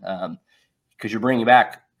season because you're bringing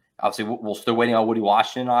back. Obviously, we're still waiting on Woody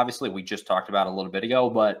Washington. Obviously, we just talked about it a little bit ago,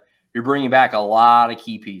 but you're bringing back a lot of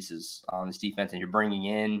key pieces on this defense, and you're bringing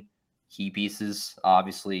in key pieces,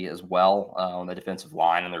 obviously, as well on the defensive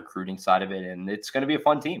line and the recruiting side of it. And it's going to be a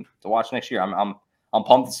fun team to watch next year. I'm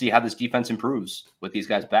pumped to see how this defense improves with these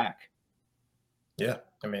guys back. Yeah,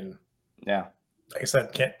 I mean, yeah. Like I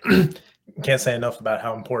said, can't say enough about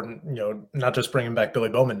how important, not just bringing back Billy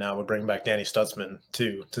Bowman now, but bringing back Danny Stutsman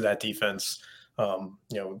to that defense.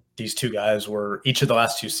 These two guys were each of the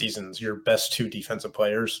last two seasons your best two defensive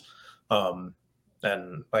players. And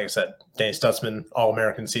like I said, Danny Stutsman,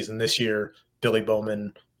 All-American season this year. Billy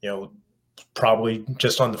Bowman, probably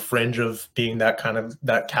just on the fringe of being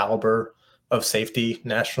that caliber of safety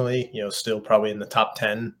nationally. Still probably in the top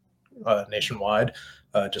 10 nationwide.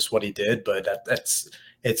 Just what he did, but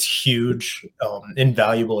it's huge,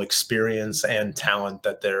 invaluable experience and talent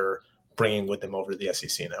that they're bringing with them over to the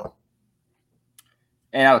SEC now.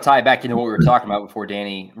 And I'll tie it back into what we were talking about before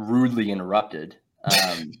Danny rudely interrupted.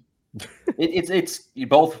 It's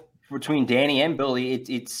both between Danny and Billy.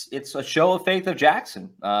 It's a show of faith of Jackson.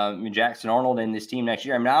 Jackson Arnold and this team next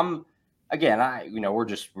year. I mean,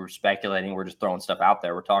 we're speculating. We're just throwing stuff out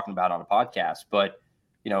there. We're talking about on a podcast, but.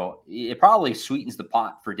 It probably sweetens the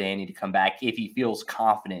pot for Danny to come back if he feels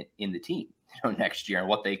confident in the team, next year and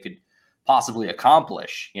what they could possibly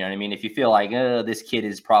accomplish. You know what I mean? If you feel like this kid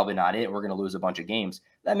is probably not it, we're going to lose a bunch of games.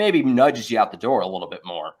 That maybe nudges you out the door a little bit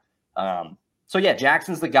more. So yeah,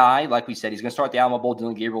 Jackson's the guy. Like we said, he's going to start the Alamo Bowl.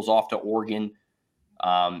 Dylan Gabriel's off to Oregon.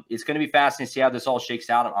 It's going to be fascinating to see how this all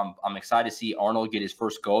shakes out. I'm excited to see Arnold get his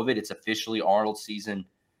first go of it. It's officially Arnold's season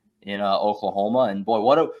in Oklahoma, and boy,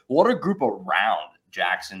 what a group around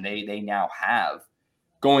Jackson they now have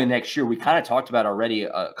going next year. We kind of talked about already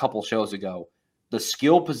a couple shows ago the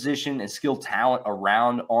skill position and skill talent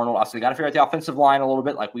around Arnold. Also, they got to figure out the offensive line a little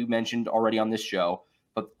bit, like we mentioned already on this show.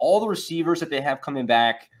 But all the receivers that they have coming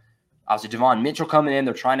back, obviously Devon Mitchell coming in,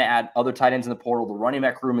 they're trying to add other tight ends in the portal. The running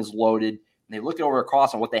back room is loaded. And they look over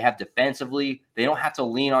across on what they have defensively. They don't have to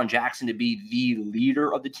lean on Jackson to be the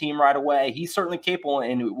leader of the team right away. He's certainly capable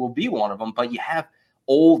and will be one of them. But you have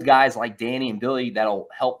old guys like Danny and Billy that'll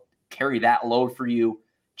help carry that load for you.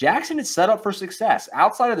 Jackson is set up for success.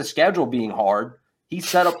 Outside of the schedule being hard, he's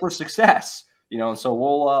set up for success. And so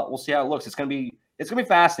we'll see how it looks. It's gonna be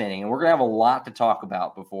fascinating, and we're gonna have a lot to talk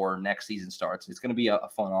about before next season starts. It's gonna be a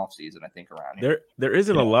fun offseason, I think, around here. There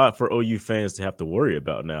isn't a lot for OU fans to have to worry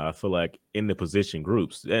about now. I feel like in the position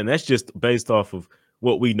groups, and that's just based off of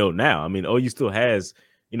what we know now. I mean, OU still has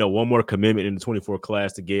one more commitment in the 24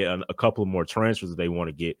 class to get, a couple of more transfers that they want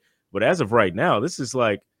to get. But as of right now, this is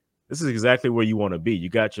exactly where you want to be. You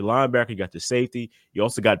got your linebacker, you got your safety. You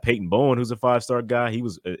also got Peyton Bowen, who's a 5-star guy. He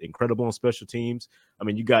was incredible on special teams. I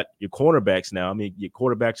mean, you got your cornerbacks now. I mean, your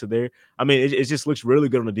quarterbacks are there. I mean, it just looks really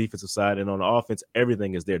good on the defensive side. And on the offense,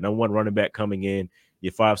 everything is there. No one running back coming in,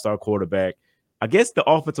 your 5-star quarterback. I guess the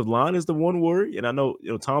offensive line is the one worry. And I know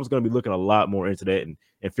Tom's going to be looking a lot more into that and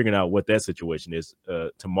figuring out what that situation is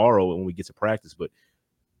tomorrow when we get to practice. But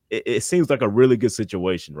it seems like a really good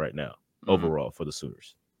situation right now overall for the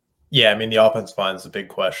Sooners. Yeah, I mean, the offensive line is a big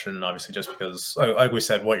question, obviously, just because, like we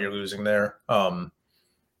said, what you're losing there. And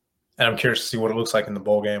I'm curious to see what it looks like in the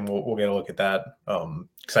bowl game. We'll get a look at that.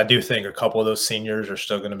 Because I do think a couple of those seniors are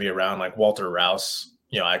still going to be around, like Walter Rouse.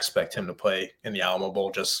 I expect him to play in the Alamo Bowl.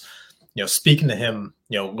 Just, speaking to him,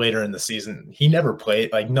 later in the season, he never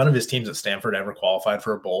played. Like, none of his teams at Stanford ever qualified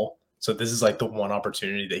for a bowl. So this is like the one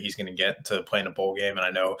opportunity that he's going to get to play in a bowl game. And I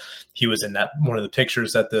know he was in that one of the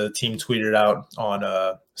pictures that the team tweeted out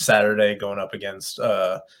on Saturday going up against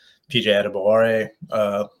PJ Adebaware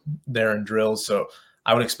there in drills. So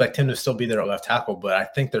I would expect him to still be there at left tackle. But I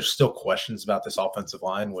think there's still questions about this offensive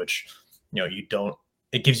line, which,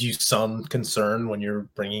 it gives you some concern when you're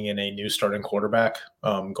bringing in a new starting quarterback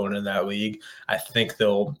going in that league. I think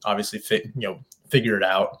they'll obviously figure it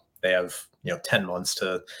out. They have 10 months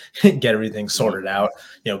to get everything sorted out.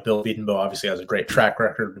 Bill Beatonbow obviously has a great track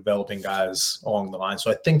record of developing guys along the line.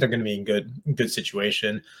 So I think they're going to be in good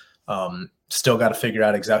situation. Still got to figure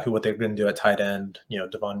out exactly what they're going to do at tight end.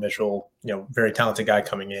 Devon Mitchell, very talented guy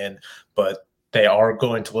coming in, but they are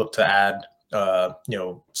going to look to add,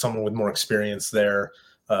 someone with more experience there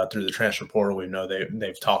through the transfer portal. We know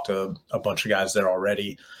they've talked to a bunch of guys there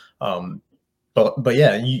already. But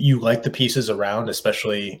yeah, you like the pieces around,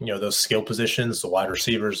 especially, those skill positions, the wide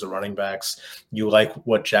receivers, the running backs. You like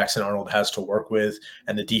what Jackson Arnold has to work with,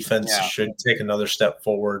 and the defense should take another step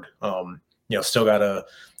forward. Still got to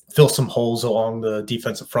fill some holes along the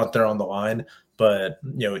defensive front there on the line, but,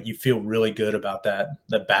 you feel really good about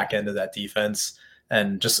the back end of that defense.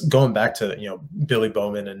 And just going back to, Billy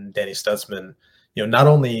Bowman and Danny Stutsman, not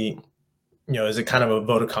only, is it kind of a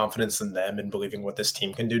vote of confidence in them and believing what this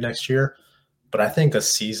team can do next year, but I think a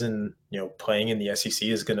season, playing in the SEC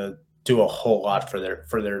is going to do a whole lot for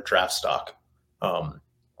their draft stock.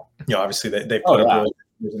 Obviously they put up really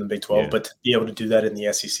good in the Big 12, but to be able to do that in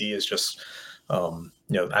the SEC is just,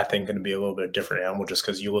 I think going to be a little bit of different animal, just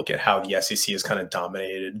because you look at how the SEC has kind of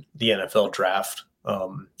dominated the NFL draft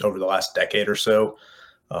over the last decade or so.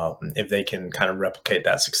 If they can kind of replicate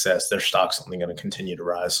that success, their stock's only going to continue to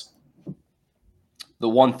rise. The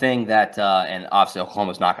one thing that, and obviously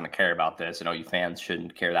Oklahoma's not going to care about this, and OU fans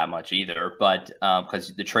shouldn't care that much either, but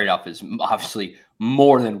because the trade-off is obviously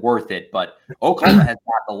more than worth it. But Oklahoma has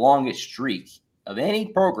got the longest streak of any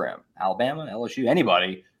program, Alabama, LSU,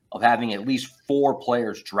 anybody, of having at least 4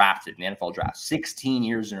 players drafted in the NFL draft, 16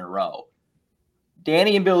 years in a row.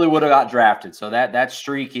 Danny and Billy would have got drafted, so that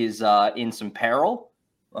streak is in some peril.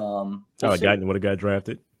 Would have got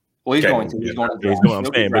drafted. Well, he's going to. He's going to draft. I'm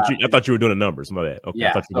saying, but I thought you were doing the numbers. My bad. Okay,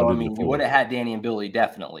 yeah, you would have had Danny and Billy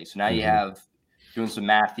definitely. So now you have, doing some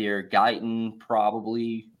math here, Guyton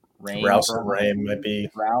probably, Rouse and Ray might be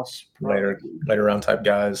later round type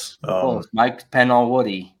guys. Mike depending on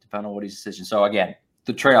Woody's decision. So again,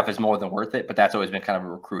 the trade-off is more than worth it, but that's always been kind of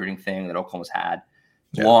a recruiting thing that Oklahoma's had.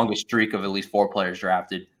 Longest streak of at least 4 players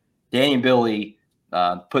drafted. Danny and Billy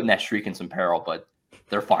putting that streak in some peril, but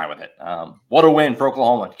they're fine with it. What a win for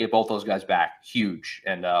Oklahoma to get both those guys back. Huge,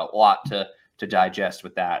 and a lot to digest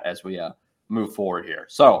with that as we move forward here.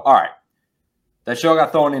 So, all right. That show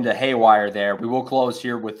got thrown into haywire there. We will close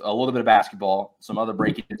here with a little bit of basketball, some other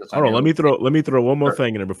breaking news. Hold on, let me throw one more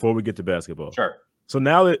thing in there before we get to basketball. Sure. So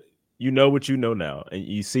now that you know what you know now, and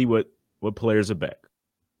you see what players are back,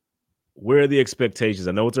 where are the expectations?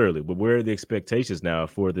 I know it's early, but where are the expectations now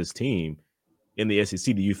for this team in the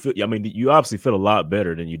SEC, do you feel? I mean, you obviously feel a lot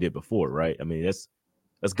better than you did before, right? I mean, that's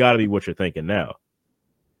got to be what you're thinking now.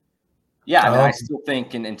 Yeah, I mean, I still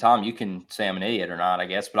think, and Tom, you can say I'm an idiot or not, I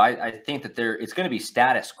guess, but I think that it's going to be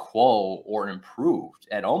status quo or improved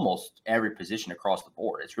at almost every position across the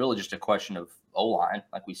board. It's really just a question of O-line,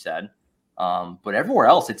 like we said. But everywhere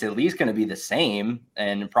else, it's at least going to be the same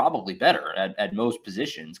and probably better at most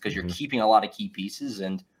positions because you're keeping a lot of key pieces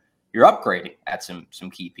and you're upgrading at some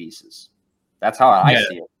key pieces. That's how I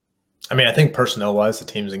see it. I mean, I think personnel-wise, the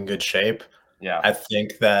team's in good shape. Yeah. I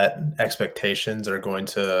think that expectations are going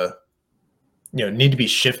to need to be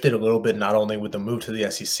shifted a little bit, not only with the move to the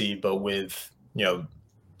SEC, but with,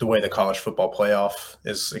 the way the college football playoff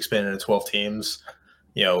is expanded to 12 teams.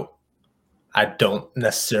 I don't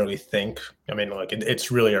necessarily think,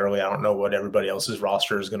 it's really early. I don't know what everybody else's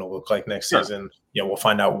roster is going to look like next season. We'll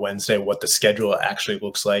find out Wednesday what the schedule actually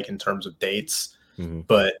looks like in terms of dates.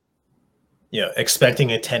 But,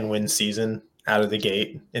 expecting a 10-win season out of the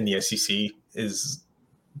gate in the SEC is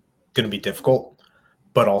going to be difficult.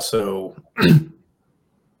 But also,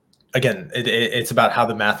 again, it's about how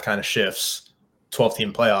the math kind of shifts.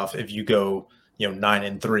 12-team playoff. If you go,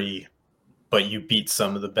 9-3, but you beat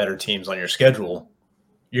some of the better teams on your schedule,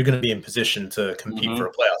 you're going to be in position to compete for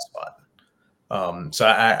a playoff spot. So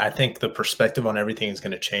I think the perspective on everything is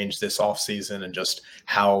going to change this offseason and just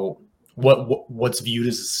how what's viewed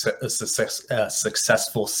as a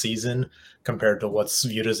successful season compared to what's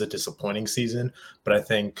viewed as a disappointing season. But I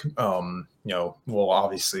think, we'll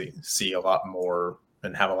obviously see a lot more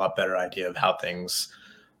and have a lot better idea of how things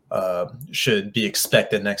should be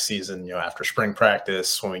expected next season, after spring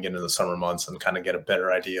practice, when we get into the summer months and kind of get a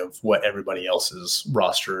better idea of what everybody else's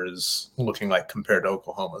roster is looking like compared to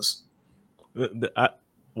Oklahoma's.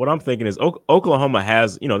 What I'm thinking is Oklahoma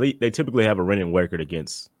has, they typically have a winning record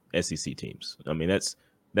against SEC teams. I mean, that's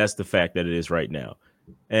the fact that it is right now.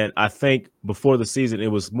 And I think before the season,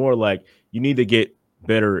 it was more like you need to get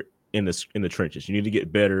better in the trenches. You need to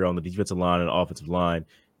get better on the defensive line and offensive line,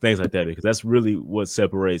 things like that, because that's really what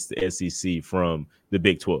separates the SEC from the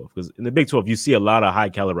Big 12. Because in the Big 12, you see a lot of high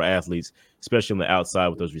caliber athletes, especially on the outside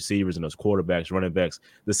with those receivers and those quarterbacks, running backs.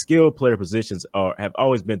 The skilled player positions have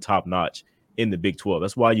always been top notch in the Big 12.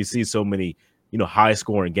 That's why you see so many, high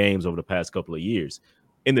scoring games over the past couple of years.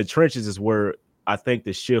 In the trenches is where I think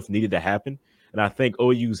the shift needed to happen. And I think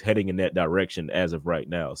OU's heading in that direction as of right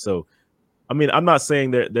now. So, I mean, I'm not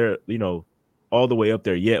saying they're all the way up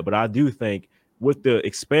there yet, but I do think with the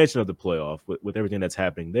expansion of the playoff, with everything that's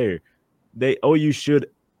happening there, OU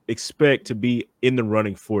should expect to be in the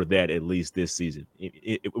running for that at least this season.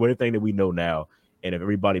 Everything that we know now, and if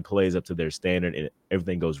everybody plays up to their standard and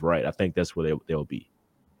everything goes right, I think that's where they'll be.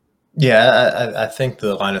 Yeah, I think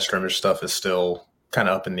the line of scrimmage stuff is still kind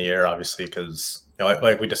of up in the air, obviously, because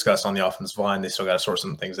like we discussed on the offensive line, they still got to sort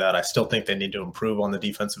some things out. I still think they need to improve on the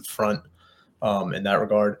defensive front in that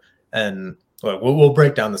regard. And we'll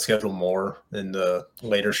break down the schedule more in the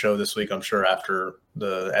later show this week, I'm sure, after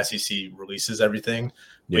the SEC releases everything.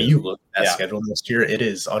 Yeah. But you look at that schedule this year, it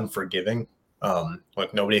is unforgiving.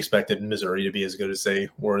 Nobody expected Missouri to be as good as they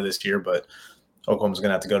were this year, but Oklahoma's going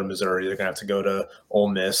to have to go to Missouri. They're going to have to go to Ole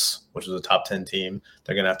Miss, which is a top 10 team.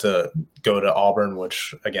 They're going to have to go to Auburn,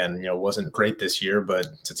 which, again, wasn't great this year, but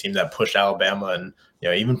it's a team that pushed Alabama and,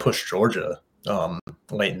 even pushed Georgia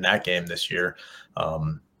late in that game this year.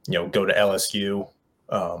 Go to LSU.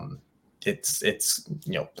 It's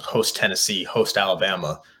host Tennessee, host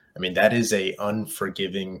Alabama. I mean, that is a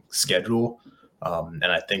unforgiving schedule. And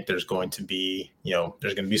I think there's going to be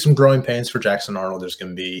some growing pains for Jackson Arnold. There's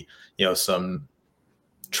going to be, some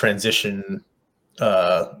transition,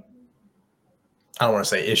 I don't want to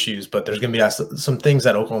say issues, but there's going to be some things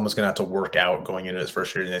that Oklahoma's going to have to work out going into his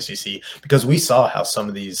first year in the SEC, because we saw how some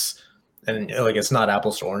of these, and it's not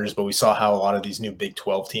apples to oranges, but we saw how a lot of these new Big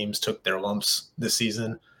 12 teams took their lumps this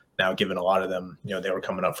season. Now, given a lot of them, they were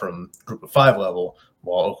coming up from Group of 5 level,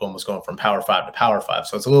 while Oklahoma was going from Power 5 to Power 5.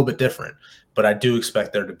 So it's a little bit different, but I do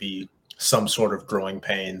expect there to be some sort of growing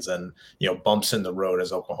pains and, bumps in the road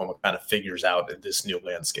as Oklahoma kind of figures out this new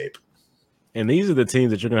landscape. And these are the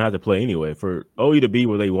teams that you're going to have to play anyway. For OU to be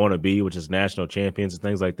where they want to be, which is national champions and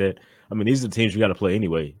things like that, I mean, these are the teams you got to play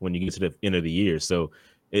anyway when you get to the end of the year. So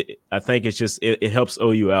I think it's just it helps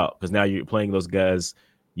OU out because now you're playing those guys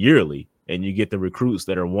yearly and you get the recruits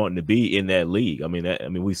that are wanting to be in that league. I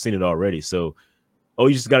mean, we've seen it already. So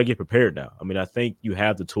you just got to get prepared now. I mean, I think you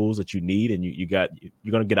have the tools that you need, and you're going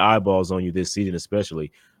to get eyeballs on you this season,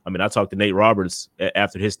 especially. I mean, I talked to Nate Roberts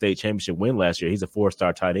after his state championship win last year. He's a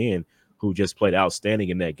 4-star tight end who just played outstanding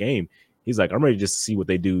in that game. He's like, I'm ready just to see what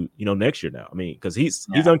they do, next year now. I mean, because he's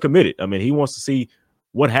uncommitted. I mean, he wants to see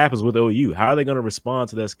what happens with OU? How are they going to respond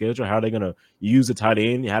to that schedule? How are they going to use the tight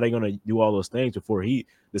end? How are they going to do all those things before he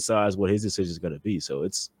decides what his decision is going to be? So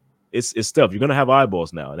it's tough. You're going to have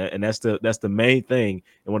eyeballs now, and that's the main thing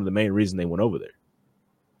and one of the main reasons they went over there.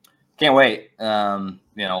 Can't wait.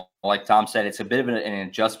 Like Tom said, it's a bit of an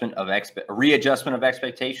adjustment of readjustment of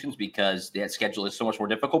expectations because that schedule is so much more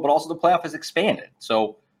difficult, but also the playoff has expanded.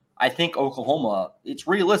 So I think Oklahoma, it's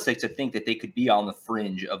realistic to think that they could be on the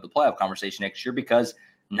fringe of the playoff conversation next year because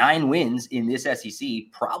 9 wins in this SEC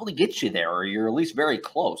probably gets you there, or you're at least very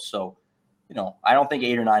close. So, I don't think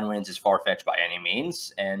 8 or 9 wins is far-fetched by any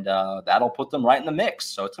means, and that'll put them right in the mix.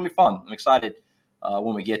 So it's going to be fun. I'm excited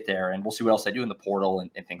when we get there, and we'll see what else they do in the portal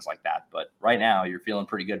and things like that. But right now, you're feeling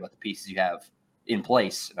pretty good about the pieces you have in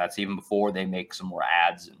place. That's even before they make some more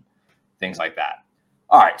ads and things like that.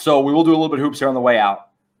 All right, so we will do a little bit of hoops here on the way out.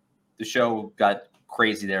 The show got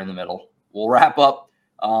crazy there in the middle. We'll wrap up.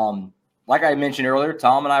 Like I mentioned earlier,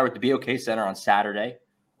 Tom and I were at the BOK Center on Saturday.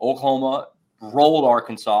 Oklahoma rolled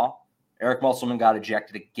Arkansas. Eric Musselman got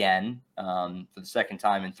ejected again for the second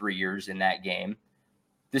time in 3 years in that game.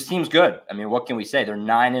 This team's good. I mean, what can we say? They're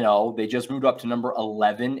 9-0. They just moved up to number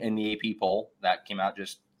 11 in the AP poll. That came out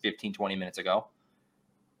just 15, 20 minutes ago.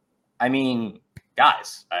 I mean,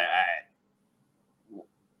 guys,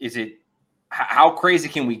 how crazy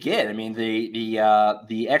can we get? I mean,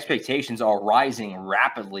 the expectations are rising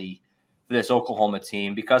rapidly for this Oklahoma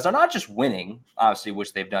team because they're not just winning, obviously,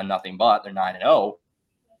 which they've done nothing but. They're 9-0.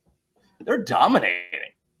 They're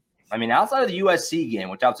dominating. I mean, outside of the USC game,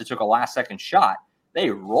 which obviously took a last-second shot,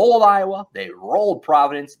 they rolled Iowa, they rolled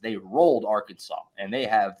Providence, they rolled Arkansas, and they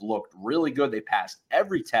have looked really good. They passed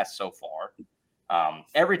every test so far.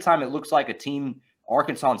 Every time it looks like a team,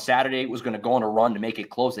 Arkansas on Saturday was going to go on a run to make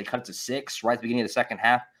it close. They cut it to 6 right at the beginning of the second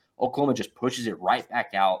half. Oklahoma just pushes it right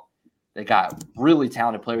back out. They got really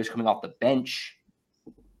talented players coming off the bench.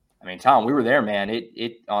 I mean, Tom, we were there, man.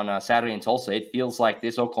 It on Saturday in Tulsa. It feels like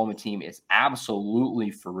this Oklahoma team is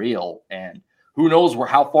absolutely for real, and who knows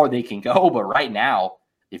how far they can go. But right now,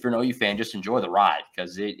 if you're an OU fan, just enjoy the ride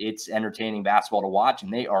because it's entertaining basketball to watch,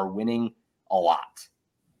 and they are winning a lot.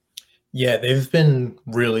 Yeah, they've been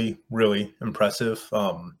really, really impressive.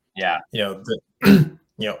 Yeah,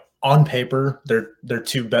 on paper, they're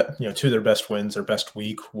two of their best wins. Their best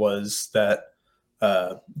week was that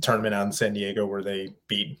tournament out in San Diego where they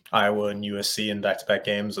beat Iowa and USC in back-to-back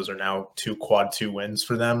games. Those are now 2 quad 2 wins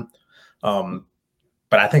for them.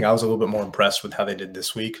 But I think I was a little bit more impressed with how they did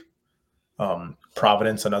this week.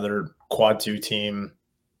 Providence, another quad 2 team.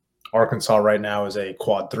 Arkansas right now is a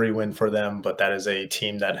quad 3 win for them, but that is a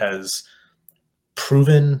team that has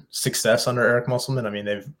proven success under Eric Musselman. I mean,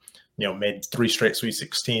 they've made 3 straight Sweet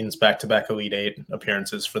 16s, back-to-back Elite 8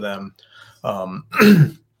 appearances for them.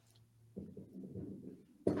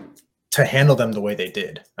 To handle them the way they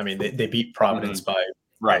did. I mean, they beat Providence by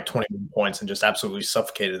 21 points and just absolutely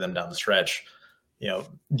suffocated them down the stretch. The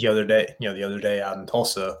other day out in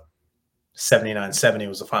Tulsa, 79-70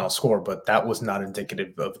 was the final score, but that was not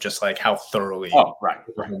indicative of just like how thoroughly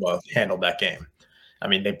handled that game. I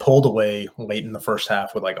mean, they pulled away late in the first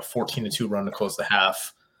half with like a 14-2 run to close the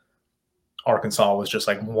half. Arkansas was just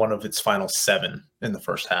like one of its final 7 in the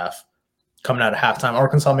first half. Coming out of halftime,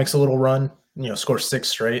 Arkansas makes a little run, scores 6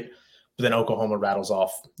 straight. But then Oklahoma rattles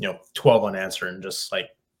off, 12 unanswered and just like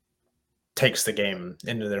takes the game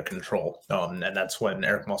into their control. And that's when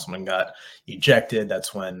Eric Musselman got ejected.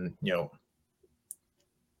 That's when,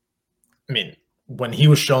 when he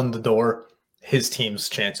was shown the door, his team's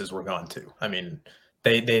chances were gone too. I mean,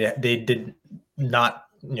 they did not,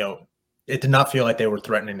 it did not feel like they were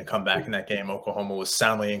threatening to come back in that game. Oklahoma was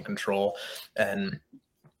soundly in control. And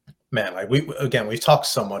man, like we've talked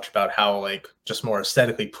so much about how like just more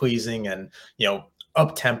aesthetically pleasing and,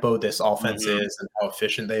 up tempo this offense is and how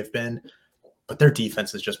efficient they've been. But their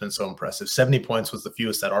defense has just been so impressive. 70 points was the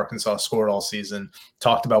fewest that Arkansas scored all season.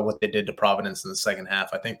 Talked about what they did to Providence in the second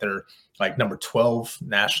half. I think they're like number 12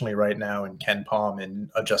 nationally right now in Ken Palm in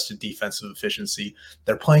adjusted defensive efficiency.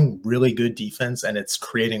 They're playing really good defense, and it's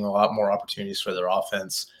creating a lot more opportunities for their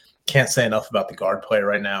offense. Can't say enough about the guard play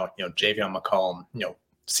right now. Javion McCollum,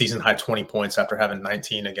 season high 20 points after having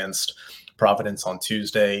 19 against Providence on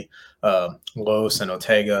Tuesday. Los and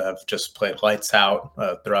Ortega have just played lights out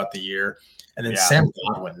throughout the year. And then Sam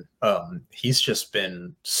Godwin, he's just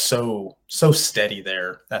been so steady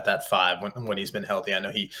there at that 5 when he's been healthy. I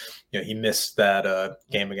know he missed that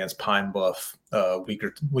game against Pine Bluff a week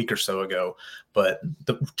or so ago, but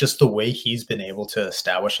just the way he's been able to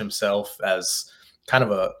establish himself as kind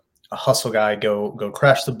of a hustle guy, go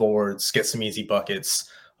crash the boards, get some easy buckets,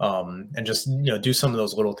 and just do some of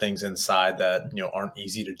those little things inside that aren't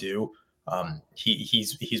easy to do.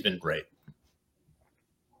 He's been great.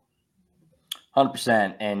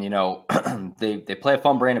 100%. And, they play a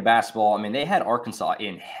fun brand of basketball. I mean, they had Arkansas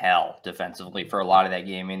in hell defensively for a lot of that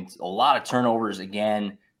game. I mean, a lot of turnovers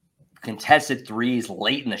again, contested threes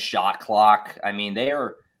late in the shot clock. I mean,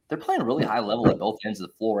 they're playing a really high level at both ends of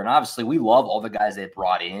the floor. And obviously, we love all the guys they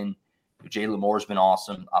brought in. Jalen Moore's been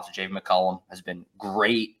awesome. Also, Javen McCollum has been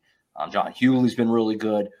great. John Hughley's been really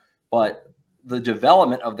good. But the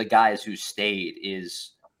development of the guys who stayed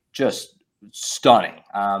is just stunning.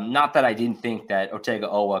 Not that I didn't think that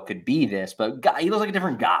Otega Owa could be this, but he looks like a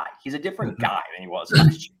different guy. He's a different guy than he was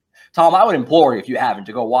last year. Tom, I would implore you, if you haven't,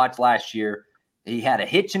 to go watch last year. He had a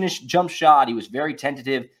hitch in his jump shot. He was very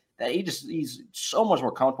tentative. That he's so much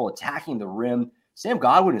more comfortable attacking the rim. Sam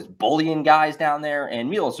Godwin is bullying guys down there, and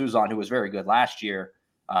Milo Suzan, who was very good last year,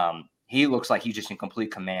 he looks like he's just in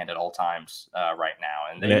complete command at all times right now.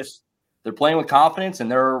 And they're playing with confidence,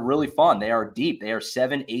 and they're really fun. They are deep. They are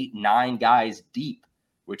 7, 8, 9 guys deep,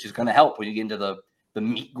 which is going to help when you get into the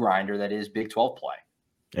meat grinder that is Big 12 play.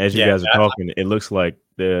 As you guys are talking, it looks like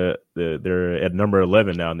they're at number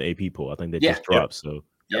 11 now in the AP poll. I think they just dropped. So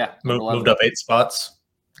moved up 8 spots.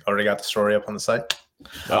 Already got the story up on the site.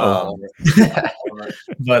 But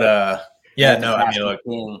look,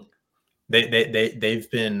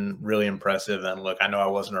 they've been really impressive. And look, I know I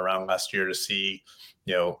wasn't around last year to see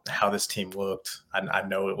how this team looked. I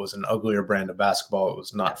know it was an uglier brand of basketball. It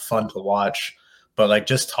was not fun to watch. But like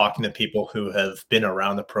just talking to people who have been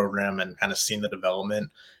around the program and kind of seen the development,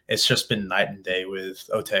 it's just been night and day with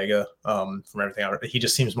Otega. From everything he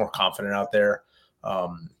just seems more confident out there.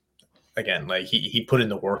 Again, like he put in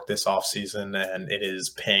the work this offseason, and it is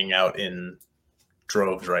paying out in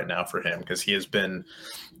droves right now for him, because he has been,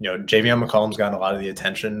 Javion McCollum's gotten a lot of the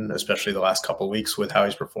attention, especially the last couple of weeks with how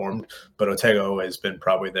he's performed. But Otega has been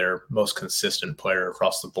probably their most consistent player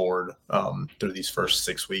across the board through these first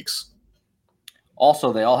 6 weeks.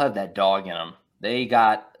 Also, they all have that dog in them. They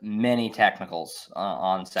got many technicals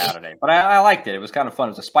on Saturday, but I liked it. It was kind of fun.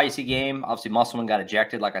 It was a spicy game. Obviously, Musselman got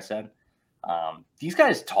ejected, like I said. These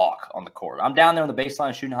guys talk on the court. I'm down there on the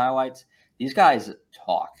baseline shooting highlights. These guys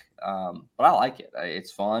talk, but I like it.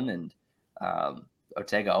 It's fun, and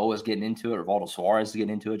Otega Owa's getting into it. Rivaldo Suarez is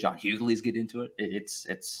getting into it. John Hughley's getting into it.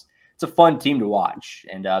 It's a fun team to watch,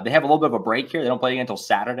 and they have a little bit of a break here. They don't play again until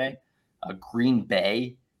Saturday. Green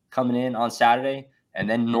Bay coming in on Saturday, and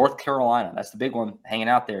then North Carolina. That's the big one, hanging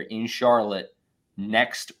out there in Charlotte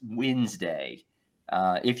next Wednesday.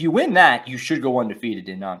 If you win that, you should go undefeated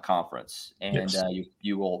in non-conference, and yes.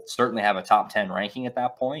 You will certainly have a top 10 ranking at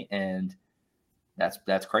that point, and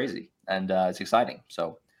that's crazy, and it's exciting.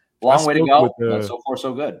 So long way to go, but so far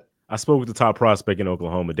so good. I spoke with the top prospect in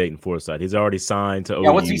Oklahoma, Dayton Forsythe. He's already signed to OU. Yeah,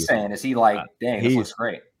 what's he saying? Is he like, dang, this looks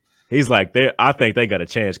great? He's like, I think they got a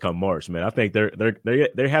chance come March, man. I think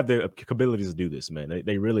they have the capabilities to do this, man.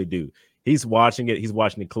 They really do. He's watching it. He's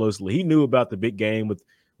watching it closely. He knew about the big game with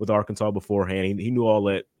Arkansas beforehand. He knew all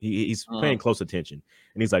that. He's paying close attention,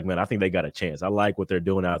 and he's like, man, I think they got a chance. I like what they're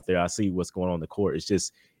doing out there. I see what's going on the court. It's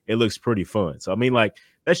just, it looks pretty fun. So I mean, like,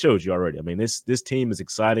 that shows you already. I mean, this team is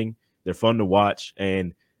exciting. They're fun to watch,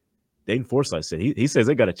 and Dayton Forsythe said he says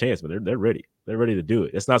they got a chance, but they're ready. They're ready to do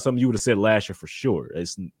it. It's not something you would have said last year for sure.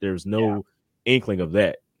 There's no inkling of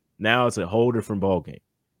that. Now it's a whole different ball game.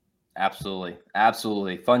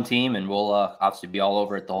 Absolutely fun team, and we'll obviously be all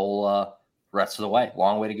over it the whole rest of the way.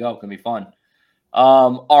 Long way to go. Gonna be fun.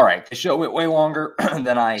 All right, the show went way longer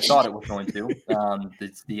than I thought it was going to. It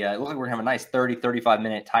looks like we're gonna have a nice 30-35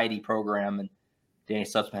 minute tidy program, and Danny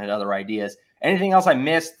Stutsman had other ideas. Anything else I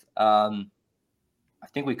missed? I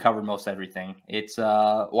think we covered most everything. It's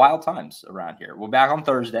wild times around here. We're back on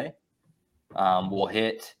Thursday. We'll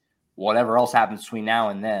hit whatever else happens between now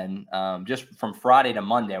and then. Just from Friday to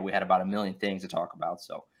Monday, we had about a million things to talk about.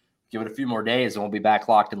 So give it a few more days, and we'll be back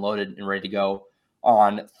locked and loaded and ready to go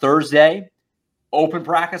on Thursday. Open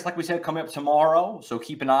practice, like we said, coming up tomorrow. So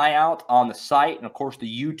keep an eye out on the site. And, of course,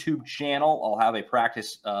 the YouTube channel. I'll have a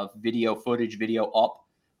practice video up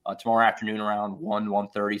tomorrow afternoon around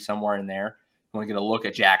 1:30, somewhere in there. I want to get a look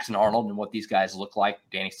at Jackson Arnold and what these guys look like.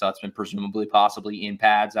 Danny Stutsman, presumably, possibly in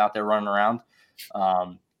pads out there running around.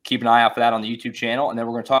 Keep an eye out for that on the YouTube channel. And then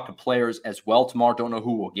we're going to talk to players as well tomorrow. Don't know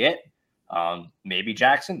who we'll get. Maybe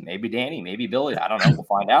Jackson, maybe Danny, maybe Billy. I don't know. We'll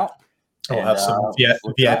find out. We'll have some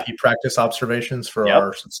VIP practice observations for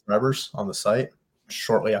our subscribers on the site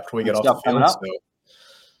shortly after we get off the field. So.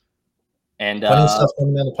 And plenty of stuff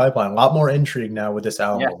coming down the pipeline. A lot more intrigue now with this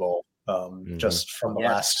Alamo Bowl, just from the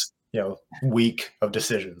last week of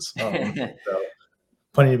decisions. So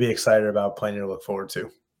plenty to be excited about, plenty to look forward to.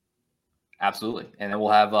 Absolutely. And then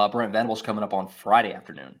we'll have Brent Venables coming up on Friday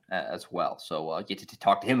afternoon as well. So get to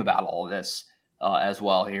talk to him about all of this as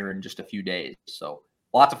well here in just a few days. So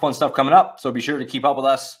lots of fun stuff coming up. So be sure to keep up with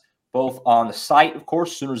us both on the site, of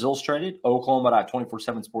course, Sooners Illustrated,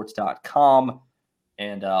 Oklahoma.247sports.com,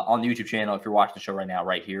 and on the YouTube channel, if you're watching the show right now,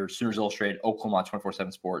 right here, Sooners Illustrated, Oklahoma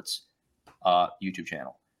 24/7 Sports YouTube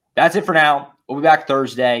channel. That's it for now. We'll be back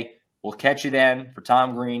Thursday. We'll catch you then. For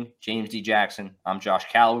Tom Green, James D. Jackson, I'm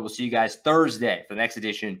Josh Calloway. We'll see you guys Thursday for the next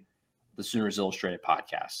edition of the Sooners Illustrated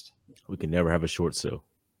podcast. We can never have a short sale.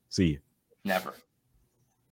 See you. Never.